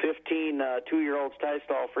 15 two-year-olds tie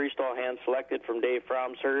stall, freestall, hand selected from Dave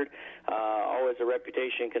Fromm's herd. Always a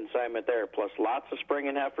reputation consignment there, plus lots of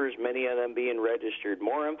springing heifers, many of them being registered.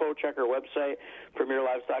 More info, check our website,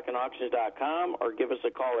 PremierLivestockAndAuctions.com, or give us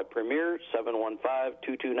a call at Premier,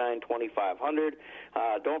 715-229-2500.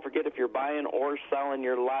 Don't forget, if you're buying or selling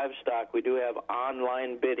your livestock, we do have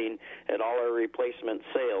online bidding at all our replacement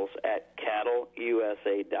sales at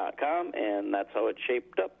cattleusa.com, and that's how it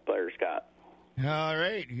shaped up there, Scott. All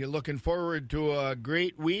right. You're looking forward to a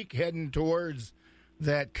great week heading towards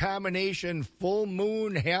that combination full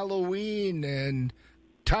moon, Halloween, and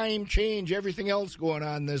time change, everything else going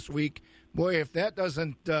on this week. Boy, if that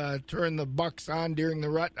doesn't turn the Bucks on during the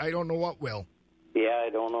rut, I don't know what will. Yeah, I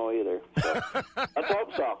don't know either. So, let's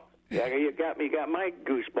hope so. Yeah, you got my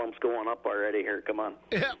goosebumps going up already here. Come on.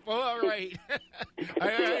 Yeah, well, all right.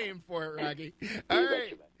 I aim for it, Rocky. All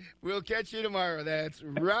right. We'll catch you tomorrow. That's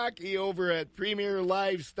Rocky over at Premier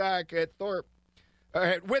Livestock at Thorpe.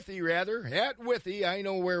 At Withee, rather. At Withee. I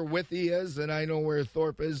know where Withee is, and I know where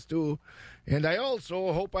Thorpe is, too. And I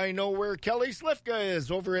also hope I know where Kelly Slifka is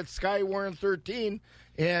over at Skywarn 13.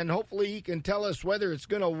 And hopefully he can tell us whether it's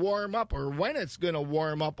going to warm up or when it's going to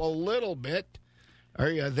warm up a little bit. Are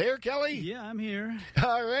you there, Kelly? Yeah, I'm here.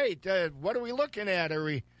 All right. What are we looking at? Are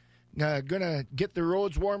we going to get the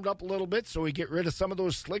roads warmed up a little bit so we get rid of some of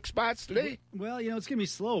those slick spots today? Well, it's going to be a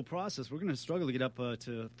slow process. We're going to struggle to get up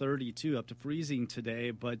to 32, up to freezing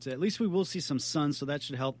today, but at least we will see some sun, so that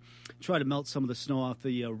should help try to melt some of the snow off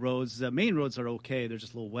the roads. The main roads are okay. They're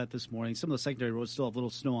just a little wet this morning. Some of the secondary roads still have a little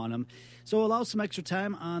snow on them. So allow some extra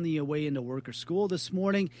time on the way into work or school this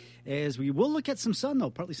morning, as we will look at some sun, though.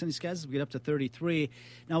 Partly sunny skies as we get up to 33.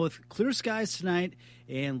 Now, with clear skies tonight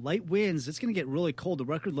and light winds, it's going to get really cold. The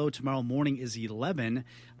record low tomorrow morning is 11. I'm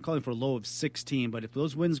calling for a low of 16, but if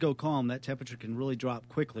those winds go calm, that temperature can really drop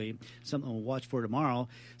quickly. Something we'll watch for tomorrow.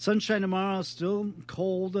 Sunshine tomorrow, still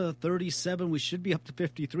cold, 37. We should be up to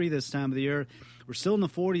 53 this time of the year. We're still in the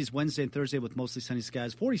 40s Wednesday and Thursday with mostly sunny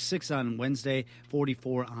skies. 46 on Wednesday,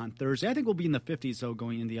 44 on Thursday. I think we'll be in the 50s, though,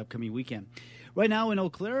 going into the upcoming weekend. Right now in Eau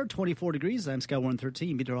Claire, 24 degrees. I'm Skywarn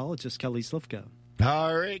 13, meteorologist Kelly Slifka.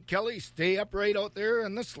 All right, Kelly, stay upright out there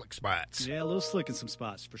in the slick spots. Yeah, a little slick in some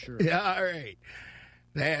spots for sure. Yeah, all right.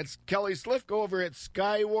 That's Kelly Slifka over at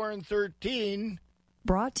Skywarn 13.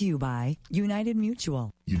 Brought to you by United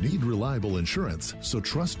Mutual. You need reliable insurance, so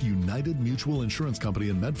trust United Mutual Insurance Company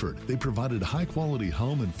in Medford. They provided high-quality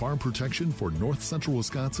home and farm protection for north central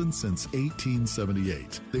Wisconsin since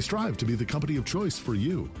 1878. They strive to be the company of choice for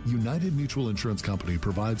you. United Mutual Insurance Company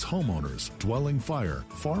provides homeowners, dwelling fire,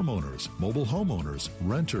 farm owners, mobile homeowners,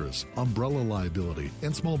 renters, umbrella liability,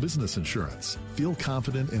 and small business insurance. Feel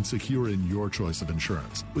confident and secure in your choice of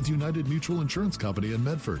insurance with United Mutual Insurance Company in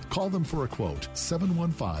Medford. Call them for a quote,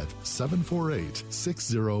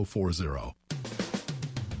 715-748-6040.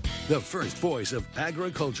 The first voice of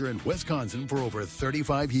agriculture in Wisconsin for over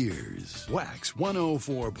 35 years. Wax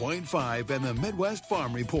 104.5 and the Midwest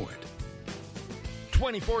Farm Report.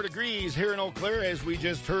 24 degrees here in Eau Claire, as we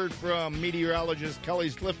just heard from meteorologist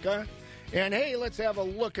Kelly Slifka. And hey, let's have a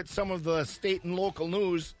look at some of the state and local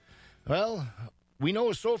news. Well, we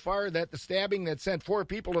know so far that the stabbing that sent 4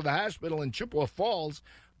 people to the hospital in Chippewa Falls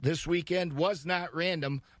this weekend was not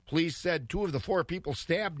random. Police said 2 of the 4 people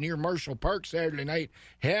stabbed near Marshall Park Saturday night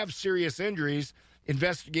have serious injuries.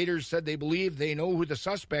 Investigators said they believe they know who the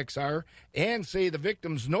suspects are and say the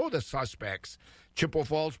victims know the suspects. Chippewa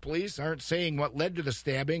Falls police aren't saying what led to the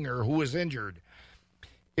stabbing or who was injured.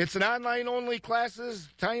 It's an online-only classes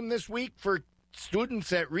time this week for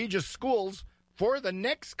students at Regis schools for the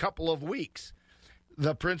next couple of weeks.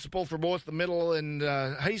 The principal for both the middle and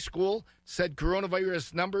high school said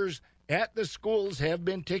coronavirus numbers at the schools have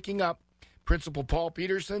been ticking up. Principal Paul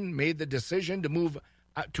Peterson made the decision to move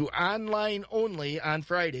to online only on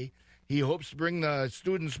Friday. He hopes to bring the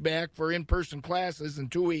students back for in-person classes in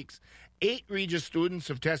 2 weeks. 8 Regis students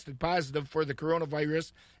have tested positive for the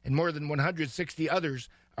coronavirus, and more than 160 others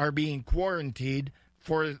are being quarantined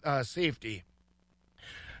for safety.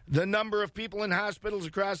 The number of people in hospitals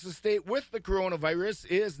across the state with the coronavirus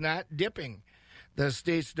is not dipping. The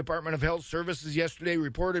state's Department of Health Services yesterday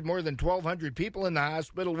reported more than 1,200 people in the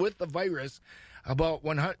hospital with the virus. About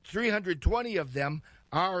 320 of them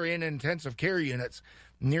are in intensive care units.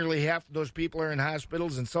 Nearly half of those people are in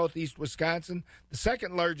hospitals in southeast Wisconsin. The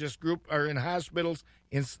second largest group are in hospitals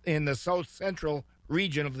in the south central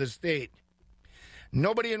region of the state.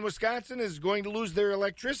 Nobody in Wisconsin is going to lose their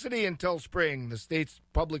electricity until spring. The state's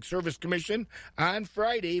Public Service Commission on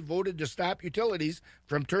Friday voted to stop utilities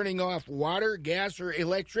from turning off water, gas, or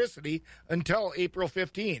electricity until April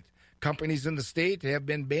 15th. Companies in the state have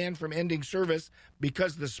been banned from ending service until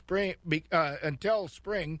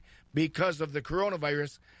spring because of the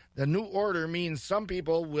coronavirus. The new order means some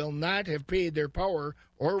people will not have paid their power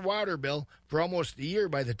or water bill for almost a year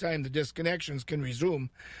by the time the disconnections can resume.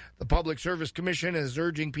 The Public Service Commission is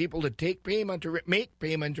urging people to make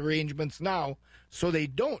payment arrangements now so they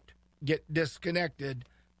don't get disconnected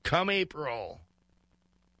come April.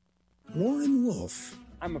 Warren Wolf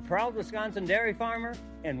I'm a proud Wisconsin dairy farmer,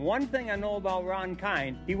 and one thing I know about Ron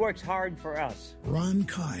Kind, he works hard for us. Ron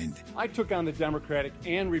Kind. I took on the Democratic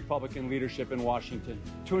and Republican leadership in Washington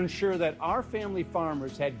to ensure that our family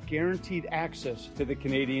farmers had guaranteed access to the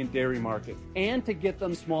Canadian dairy market and to get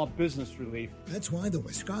them small business relief. That's why the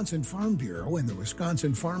Wisconsin Farm Bureau and the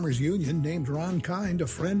Wisconsin Farmers Union named Ron Kind a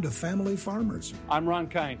friend of family farmers. I'm Ron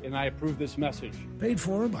Kind, and I approve this message. Paid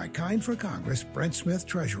for by Kind for Congress, Brent Smith,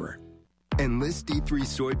 Treasurer. Enlist D3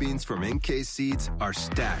 soybeans from NK Seeds are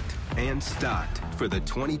stacked and stocked for the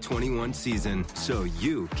 2021 season, so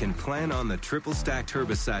you can plan on the triple stacked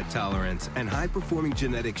herbicide tolerance and high-performing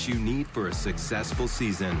genetics you need for a successful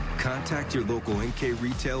season. Contact your local NK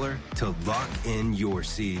retailer to lock in your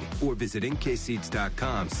seed or visit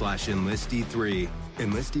nkseeds.com/enlistd3.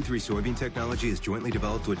 Enlist D3 soybean technology is jointly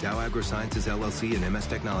developed with Dow AgroSciences LLC and MS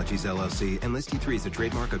Technologies LLC. Enlist D3 is a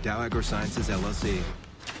trademark of Dow AgroSciences LLC.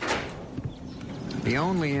 The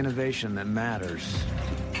only innovation that matters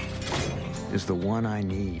is the one I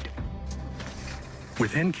need.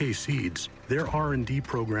 With NK Seeds, their R&D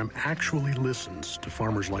program actually listens to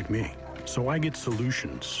farmers like me, so I get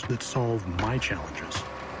solutions that solve my challenges.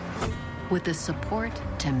 With the support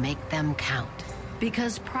to make them count.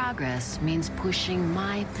 Because progress means pushing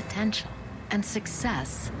my potential, and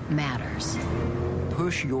success matters.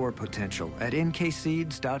 Push your potential at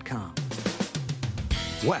nkseeds.com.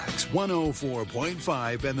 Wax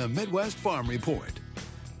 104.5 and the Midwest Farm Report.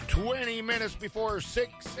 20 minutes before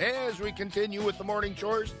 6 as we continue with the morning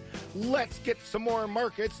chores. Let's get some more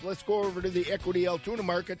markets. Let's go over to the Equity Altoona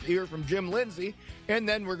market to hear from Jim Lindsay, and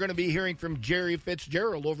then we're going to be hearing from Jerry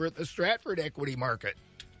Fitzgerald over at the Stratford Equity Market.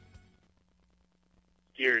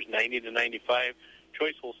 Steers 90 to 95,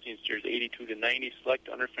 choice Holstein steers 82 to 90, select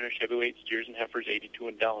underfinished heavyweight steers and heifers 82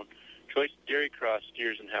 and down. Choice dairy cross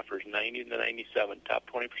steers and heifers 90 to 97. Top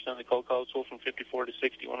 20% of the cull cows sold from 54 to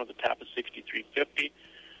 61. Of the top is 63.50.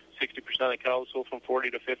 60% of the cows sold from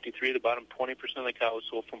 40 to 53. The bottom 20% of the cows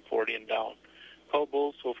sold from 40 and down. Cull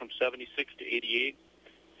bulls sold from 76 to 88.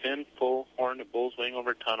 Thin, full, horned bulls weighing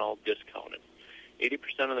over a ton, all discounted.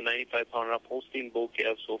 80% of the 95-pound and up Holstein bull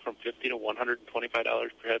calves sold from $50 to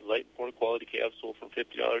 $125 per head. Light and poor quality calves sold from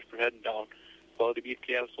 $50 per head and down. Quality beef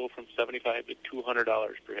calves sold from $75 to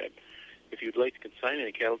 $200 per head. If you'd like to consign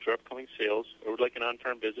any cattle to upcoming sales or would like an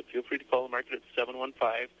on-farm visit, feel free to call the market at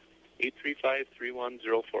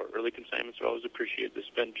 715-835-3104. Early consignments are always appreciated. This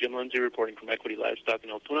has been Jim Lindsay reporting from Equity Livestock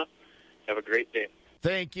in Altoona. Have a great day.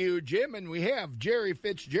 Thank you, Jim. And we have Jerry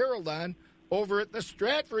Fitzgerald on over at the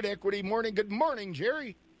Stratford Equity Morning. Good morning,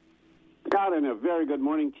 Jerry. Scott, and a very good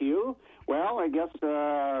morning to you. Well, I guess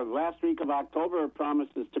last week of October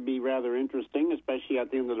promises to be rather interesting, especially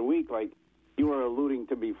at the end of the week, like you were alluding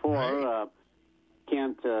to before. Right.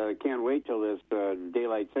 Can't wait till this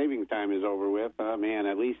daylight savings time is over with. Man,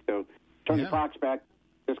 at least turn the clocks back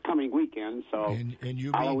this coming weekend. So and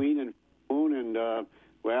you Halloween and Moon and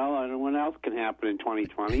well, I don't know what else can happen in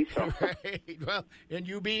 2020. So right. Well, and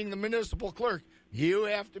you being the municipal clerk, you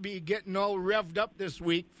have to be getting all revved up this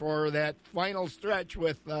week for that final stretch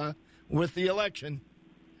with the election.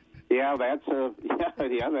 Yeah, that's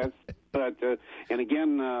that's. But and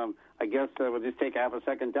again, I guess we'll just take half a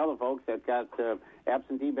second. Tell the folks that got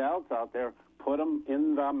absentee ballots out there, put them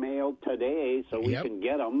in the mail today so we can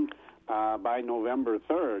get them by November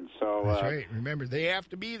 3rd. So that's right. Remember, they have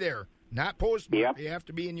to be there, not postmarked. They have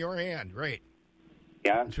to be in your hand, right?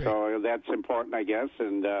 Yeah, so that's important, I guess.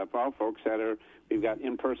 And for all folks we've got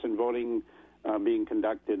in-person voting being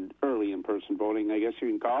conducted, early in-person voting, I guess you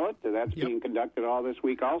can call it. That's being conducted all this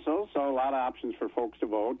week also, so a lot of options for folks to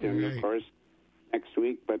vote, and of course, next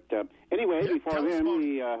week. But anyway, before then,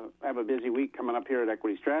 we have a busy week coming up here at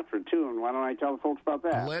Equity Stratford, too, and why don't I tell the folks about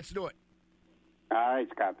that? Let's do it. All right,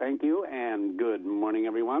 Scott, thank you, and good morning,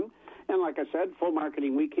 everyone. And like I said, full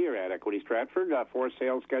marketing week here at Equity Stratford. For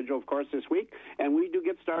sales schedule, of course, this week. And we do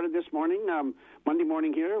get started this morning, Monday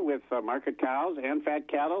morning here with market cows and fat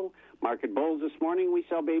cattle. Market bulls this morning. We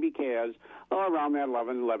sell baby calves around that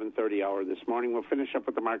 11:30 hour this morning. We'll finish up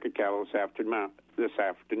with the market cattle this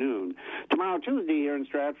afternoon. Tomorrow, Tuesday, here in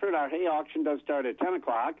Stratford, our hay auction does start at 10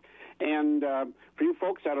 o'clock. And for you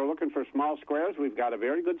folks that are looking for small squares, we've got a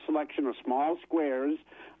very good selection of small squares,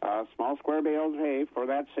 small square bales of hay for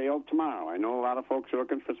that sale tomorrow. I know a lot of folks are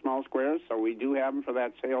looking for small squares, so we do have them for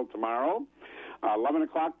that sale tomorrow. 11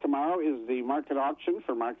 o'clock tomorrow is the market auction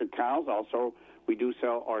for market cows. Also, we do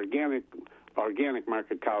sell organic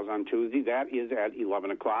market cows on Tuesday. That is at 11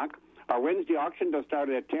 o'clock. Our Wednesday auction does start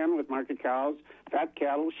at 10 with market cows, fat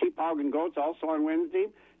cattle, sheep, hog, and goats also on Wednesday.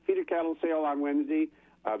 Feeder cattle sale on Wednesday.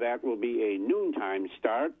 That will be a noontime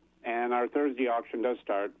start. and our Thursday auction does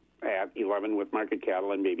start at 11 with market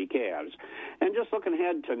cattle and baby calves. And just looking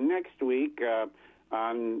ahead to next week,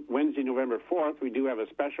 on Wednesday, November 4th, we do have a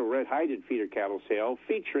special red-hided feeder cattle sale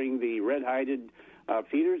featuring the red-hided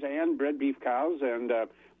feeders and bred beef cows, and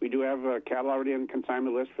we do have cattle already on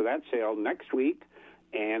consignment list for that sale next week.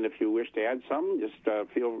 And if you wish to add some, just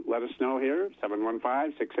let us know here,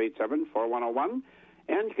 715-687-4101.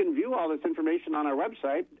 And you can view all this information on our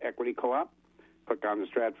website, Equity Co-op. Click on the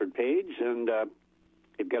Stratford page, and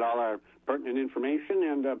you get all our pertinent information.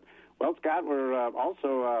 And, well, Scott, we're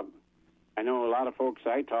also, I know a lot of folks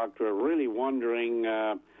I talked to are really wondering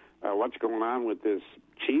what's going on with this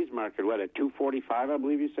cheese market. What, at $2.45, I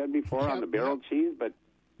believe you said before, on the barrel cheese? But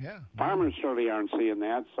farmers surely aren't seeing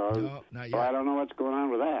that, so not yet. So I don't know what's going on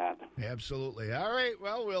with that. Absolutely. All right,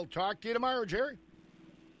 well, we'll talk to you tomorrow, Jerry.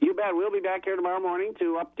 You bet. We'll be back here tomorrow morning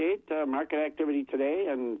to update market activity today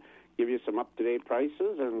and give you some up-to-date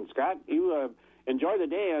prices. And, Scott, you enjoy the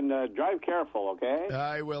day and drive careful, okay?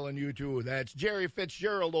 I will, and you too. That's Jerry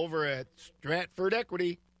Fitzgerald over at Stratford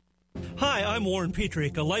Equity. Hi, I'm Warren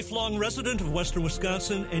Petrick, a lifelong resident of Western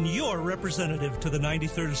Wisconsin and your representative to the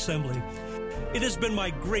 93rd Assembly. It has been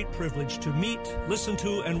my great privilege to meet, listen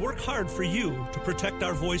to, and work hard for you to protect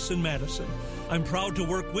our voice in Madison. I'm proud to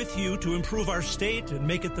work with you to improve our state and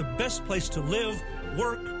make it the best place to live,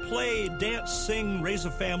 work, play, dance, sing, raise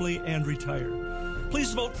a family, and retire.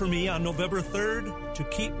 Please vote for me on November 3rd to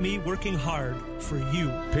keep me working hard for you.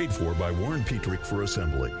 Paid for by Warren Petrick for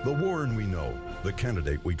Assembly. The Warren we know. The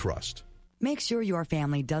candidate we trust. Make sure your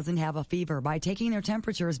family doesn't have a fever by taking their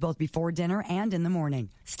temperatures both before dinner and in the morning.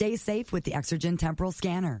 Stay safe with the Exergen Temporal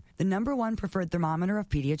Scanner, the #1 preferred thermometer of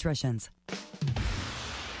pediatricians.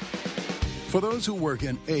 For those who work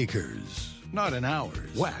in acres, not in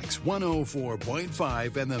hours, Wax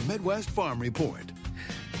 104.5 and the Midwest Farm Report.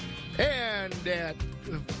 And at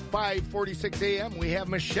 5:46 a.m., we have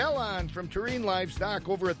Michelle on from Tureen Livestock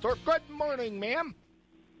over at Thorpe. Good morning, ma'am.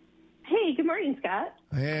 Hey, good morning, Scott.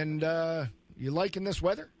 And you liking this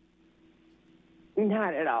weather?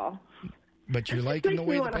 Not at all. But you're liking the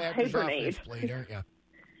way the Packers offense played, aren't you?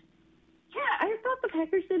 Yeah, I thought the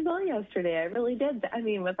Packers did well yesterday. I really did. I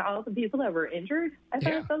mean, with all the people that were injured, I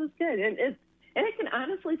thought that was good. And I can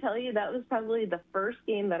honestly tell you that was probably the first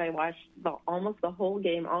game that I watched almost the whole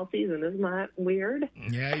game all season. Isn't that weird?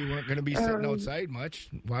 Yeah, you weren't going to be sitting outside much,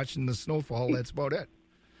 watching the snowfall. That's about it.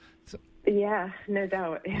 Yeah, no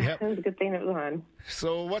doubt. Yep. It was a good thing it was on.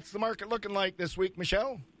 So what's the market looking like this week,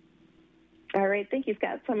 Michelle? All right, thank you,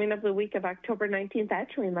 Scott. Summing up the week of October 19th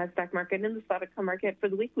at Tureen Livestock Market and the Slaughter market for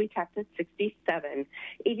the week, we capped at 67.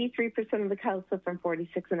 83% of the cows sold from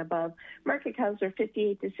 46 and above. Market cows are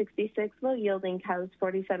 58 to 66. Low-yielding cows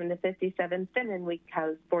 47 to 57. Thin and weak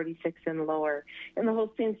cows 46 and lower. In the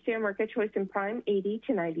Holstein steer market, choice and prime 80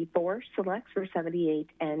 to 94. Selects were 78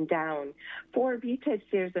 and down. For beef-type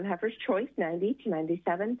steers and heifers, choice 90 to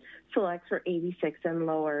 97. Selects were 86 and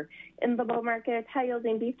lower. In the bull market,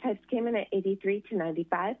 high-yielding beef types came in at 83 to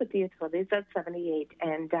 95, with the utilities at 78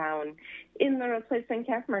 and down. In the replacement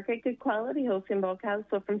calf market, good quality Holstein bull cows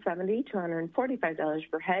sold from $70 to $145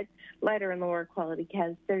 per head. Lighter and lower quality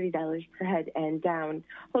calves $30 per head and down.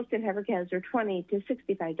 Holstein heifer calves are $20 to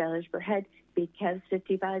 $65 per head. Beef calves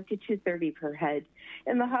 $55 to $230 per head.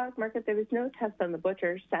 In the hog market, there was no test on the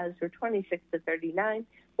butcher. Sows were 26 to 39.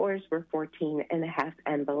 Boars were 14.5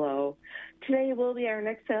 and below. Today will be our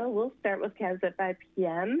next sale. We'll start with calves at 5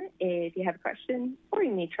 p.m. If you have a question or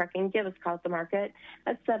you need trucking, give us a call at the market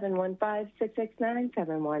at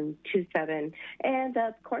 715-669-7127. And,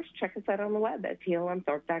 of course, check us out on the web at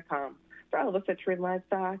tlmthorpe.com. For all of us at Tureen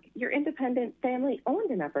Livestock, your independent, family-owned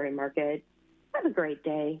and operating market, have a great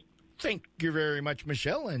day. Thank you very much,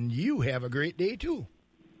 Michelle, and you have a great day, too.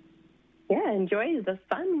 Yeah, enjoy the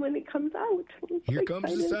sun when it comes out. Here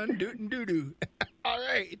comes the sun, dootin' doo-doo. All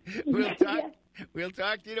right, we'll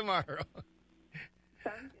talk to you tomorrow.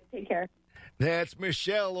 Take care. That's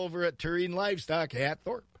Michelle over at Tureen Livestock at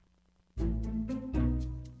Thorpe.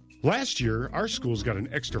 Last year, our schools got an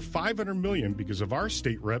extra $500 million because of our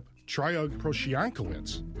state rep, Triug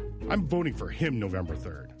Prosciankowicz. I'm voting for him November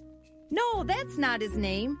 3rd. No, that's not his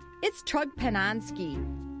name. It's Trug Penonsky.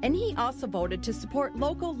 And he also voted to support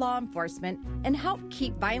local law enforcement and help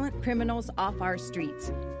keep violent criminals off our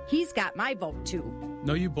streets. He's got my vote, too.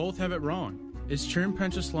 No, you both have it wrong. It's Trim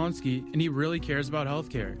Penchaslonsky, and he really cares about health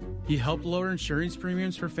care. He helped lower insurance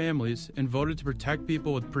premiums for families and voted to protect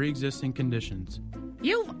people with pre-existing conditions.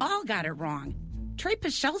 You've all got it wrong. Trey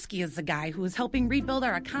Pashelsky is the guy who is helping rebuild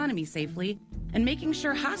our economy safely and making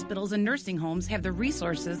sure hospitals and nursing homes have the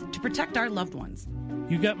resources to protect our loved ones.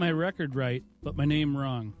 You got my record right, but my name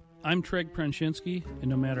wrong. I'm Treg Pranshinsky, and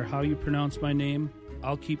no matter how you pronounce my name,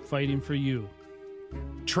 I'll keep fighting for you.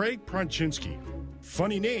 Treg Pranshinsky.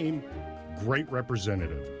 Funny name, great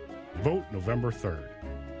representative. Vote November 3rd.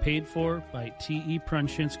 Paid for by T.E.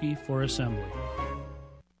 Pranshinsky for Assembly.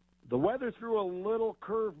 The weather threw a little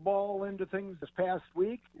curveball into things this past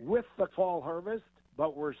week with the fall harvest,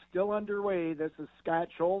 but we're still underway. This is Scott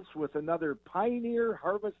Schultz with another Pioneer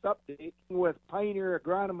Harvest Update with Pioneer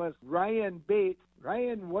agronomist Ryan Bates.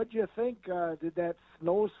 Ryan, what'd you think? Did that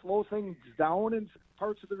snow slow things down in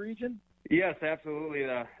parts of the region? Yes, absolutely.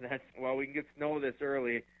 Well, we can get snow this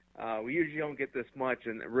early. We usually don't get this much,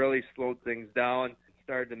 and it really slowed things down. It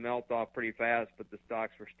started to melt off pretty fast, but the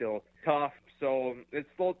stalks were still tough. So it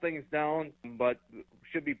slowed things down, but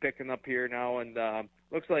should be picking up here now. And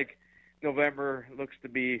looks like November looks to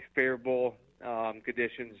be favorable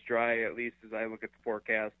conditions, dry at least as I look at the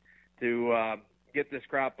forecast, to get this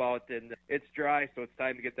crop out. And it's dry, so it's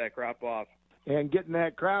time to get that crop off. And getting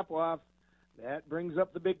that crop off, that brings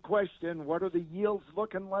up the big question. What are the yields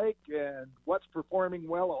looking like, and what's performing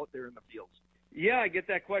well out there in the fields? Yeah, I get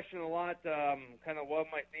that question a lot, kind of what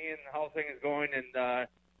am I seeing, how things going, and,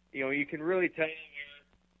 you can really tell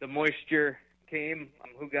the moisture came,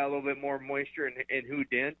 who got a little bit more moisture and who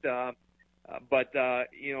didn't. But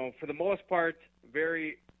for the most part,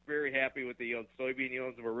 very, very happy with the yields. Soybean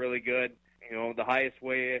yields were really good. The highest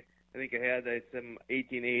weigh, I think I had some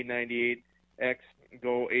 18A 98X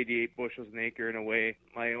go 88 bushels an acre in a weigh.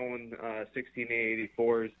 My own 16A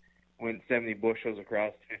 84s went 70 bushels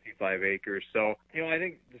across 55 acres. So, I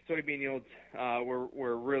think the soybean yields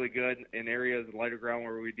were really good in areas of lighter ground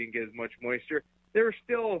where we didn't get as much moisture. They were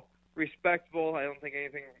still respectable. I don't think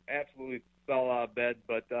anything absolutely fell out of bed,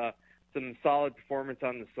 but some solid performance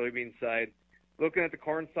on the soybean side. Looking at the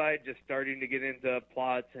corn side, just starting to get into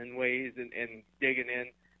plots and weighs and digging in,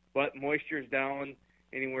 but moisture's down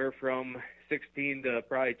anywhere from 16 to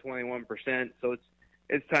probably 21%. So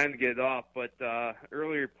it's time to get it off. But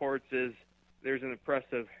early reports is there's an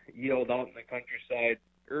impressive yield out in the countryside.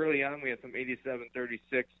 Early on, we had some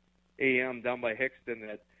 87.36 AM down by Hickston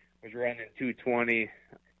that was running 220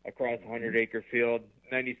 across a 100-acre field.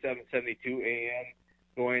 97.72 AM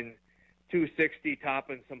going 260,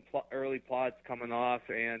 topping some early plots coming off,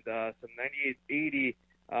 and some 98.80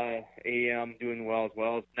 AM doing well as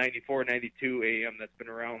well. 94.92 AM that's been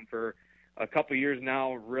around for a couple years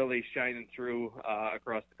now, really shining through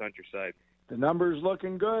across the countryside. The numbers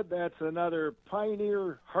looking good. That's another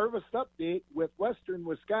Pioneer Harvest Update with Western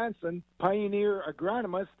Wisconsin Pioneer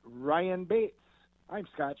agronomist Ryan Bates. I'm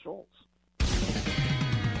Scott Schultz.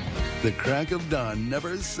 The crack of dawn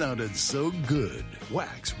never sounded so good.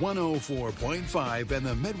 Wax 104.5 and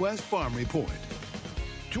the Midwest Farm Report.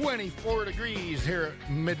 24 degrees here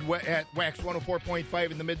at Wax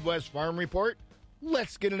 104.5 in the Midwest Farm Report.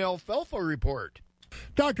 Let's get an alfalfa report.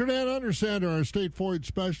 Dr. Dan Undersander, our state forage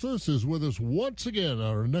specialist, is with us once again on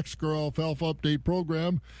our Next Grow Alfalfa Update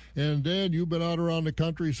program. And Dan, you've been out around the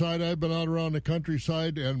countryside. I've been out around the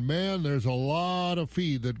countryside. And, man, there's a lot of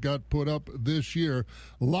feed that got put up this year.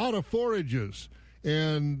 A lot of forages.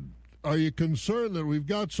 And are you concerned that we've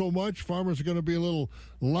got so much, farmers are going to be a little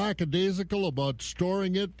lackadaisical about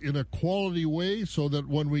storing it in a quality way so that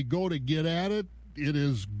when we go to get at it, it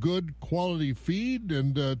is good quality feed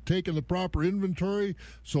and taking the proper inventory,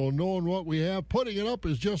 so knowing what we have, putting it up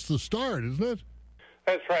is just the start, isn't it?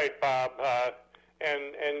 That's right, Bob.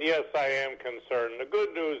 And yes, I am concerned. The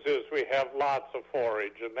good news is we have lots of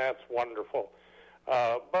forage, and that's wonderful.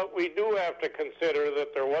 But we do have to consider that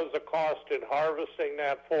there was a cost in harvesting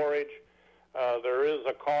that forage. There is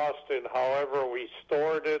a cost in however we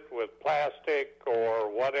stored it with plastic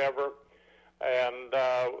or whatever. And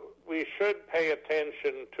we should pay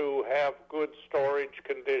attention to have good storage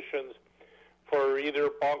conditions for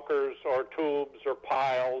either bunkers or tubes or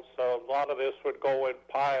piles. A lot of this would go in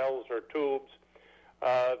piles or tubes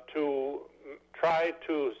to try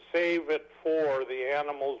to save it for the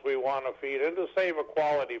animals we want to feed and to save a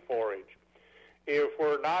quality forage. If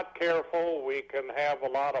we're not careful, we can have a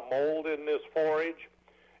lot of mold in this forage.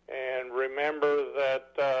 And remember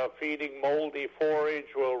that feeding moldy forage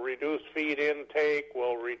will reduce feed intake,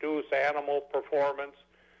 will reduce animal performance.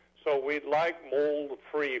 So we'd like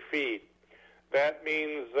mold-free feed. That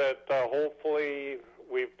means that hopefully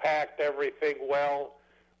we've packed everything well.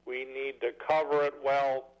 We need to cover it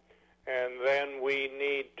well. And then we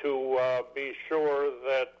need to be sure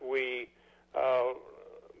that we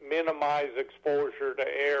minimize exposure to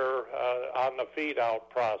air on the feed-out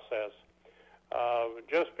process.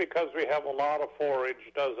 Just because we have a lot of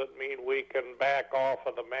forage doesn't mean we can back off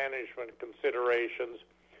of the management considerations.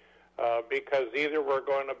 because either we're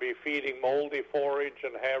going to be feeding moldy forage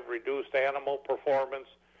and have reduced animal performance,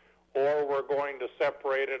 or we're going to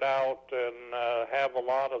separate it out and have a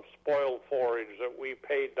lot of spoiled forage that we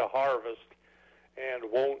paid to harvest and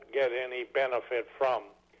won't get any benefit from.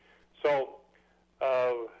 So,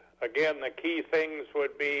 again, the key things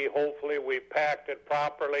would be hopefully we packed it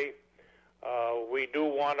properly. We do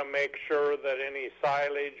want to make sure that any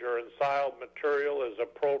silage or ensiled material is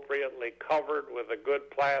appropriately covered with a good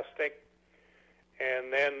plastic.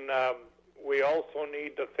 And then we also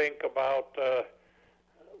need to think about the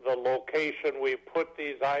location we put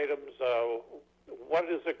these items. What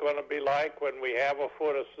is it going to be like when we have a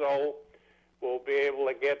foot of snow? We'll be able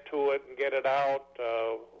to get to it and get it out.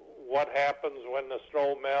 What happens when the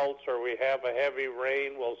snow melts or we have a heavy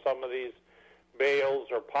rain? Will some of these bales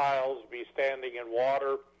or piles be standing in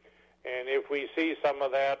water? And if we see some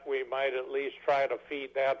of that, we might at least try to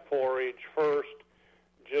feed that forage first,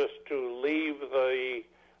 just to leave the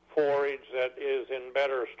forage that is in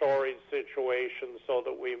better storage situations so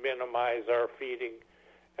that we minimize our feeding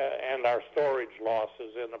and our storage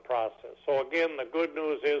losses in the process. So again, the good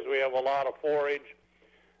news is we have a lot of forage.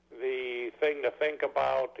 The thing to think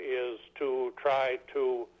about is to try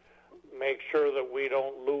to make sure that we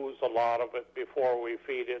don't lose a lot of it before we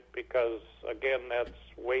feed it, because, again, that's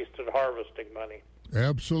wasted harvesting money.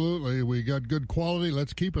 Absolutely. We got good quality.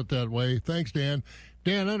 Let's keep it that way. Thanks, Dan.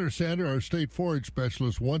 Dan Undersander, our state forage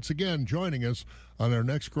specialist, once again joining us on our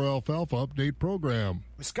Next Grow Alfalfa Update program.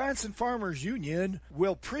 Wisconsin Farmers Union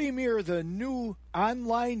will premiere the new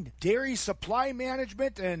online dairy supply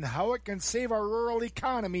management and how it can save our rural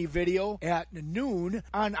economy video at noon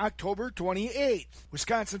on October 28th.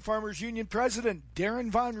 Wisconsin Farmers Union President Darren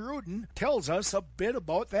Von Ruden tells us a bit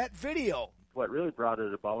about that video. What really brought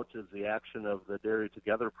it about is the action of the Dairy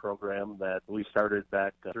Together program that we started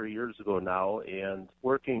back 3 years ago now, and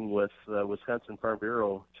working with the Wisconsin Farm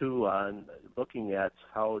Bureau, too, on looking at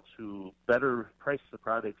how to better price the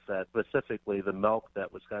products that, specifically the milk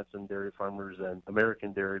that Wisconsin dairy farmers and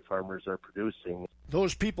American dairy farmers are producing.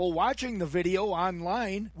 Those people watching the video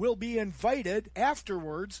online will be invited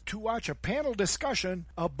afterwards to watch a panel discussion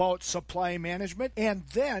about supply management and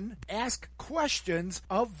then ask questions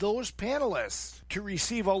of those panelists. To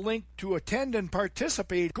receive a link to attend and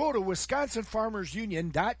participate, go to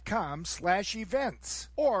wisconsinfarmersunion.com/events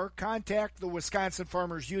or contact the Wisconsin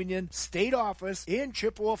Farmers Union State Office in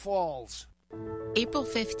Chippewa Falls. April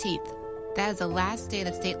 15th. That is the last day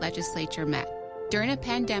the state legislature met. During a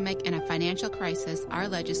pandemic and a financial crisis, our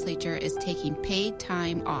legislature is taking paid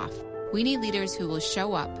time off. We need leaders who will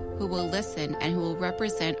show up, who will listen, and who will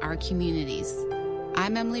represent our communities.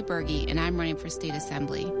 I'm Emily Berge, and I'm running for State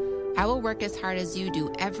Assembly. I will work as hard as you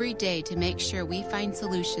do every day to make sure we find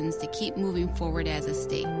solutions to keep moving forward as a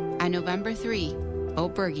state. On November 3,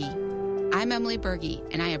 vote Berge. I'm Emily Berge,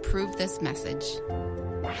 and I approve this message.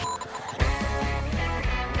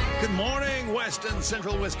 Good morning, West and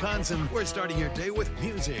Central Wisconsin. We're starting your day with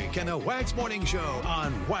music and the Wax Morning Show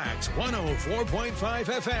on Wax 104.5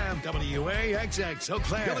 FM, WAXX Eau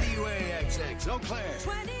Claire. WAXX Eau Claire.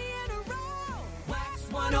 20 in a row. Wax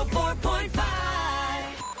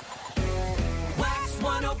 104.5. Wax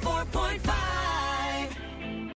 104.5.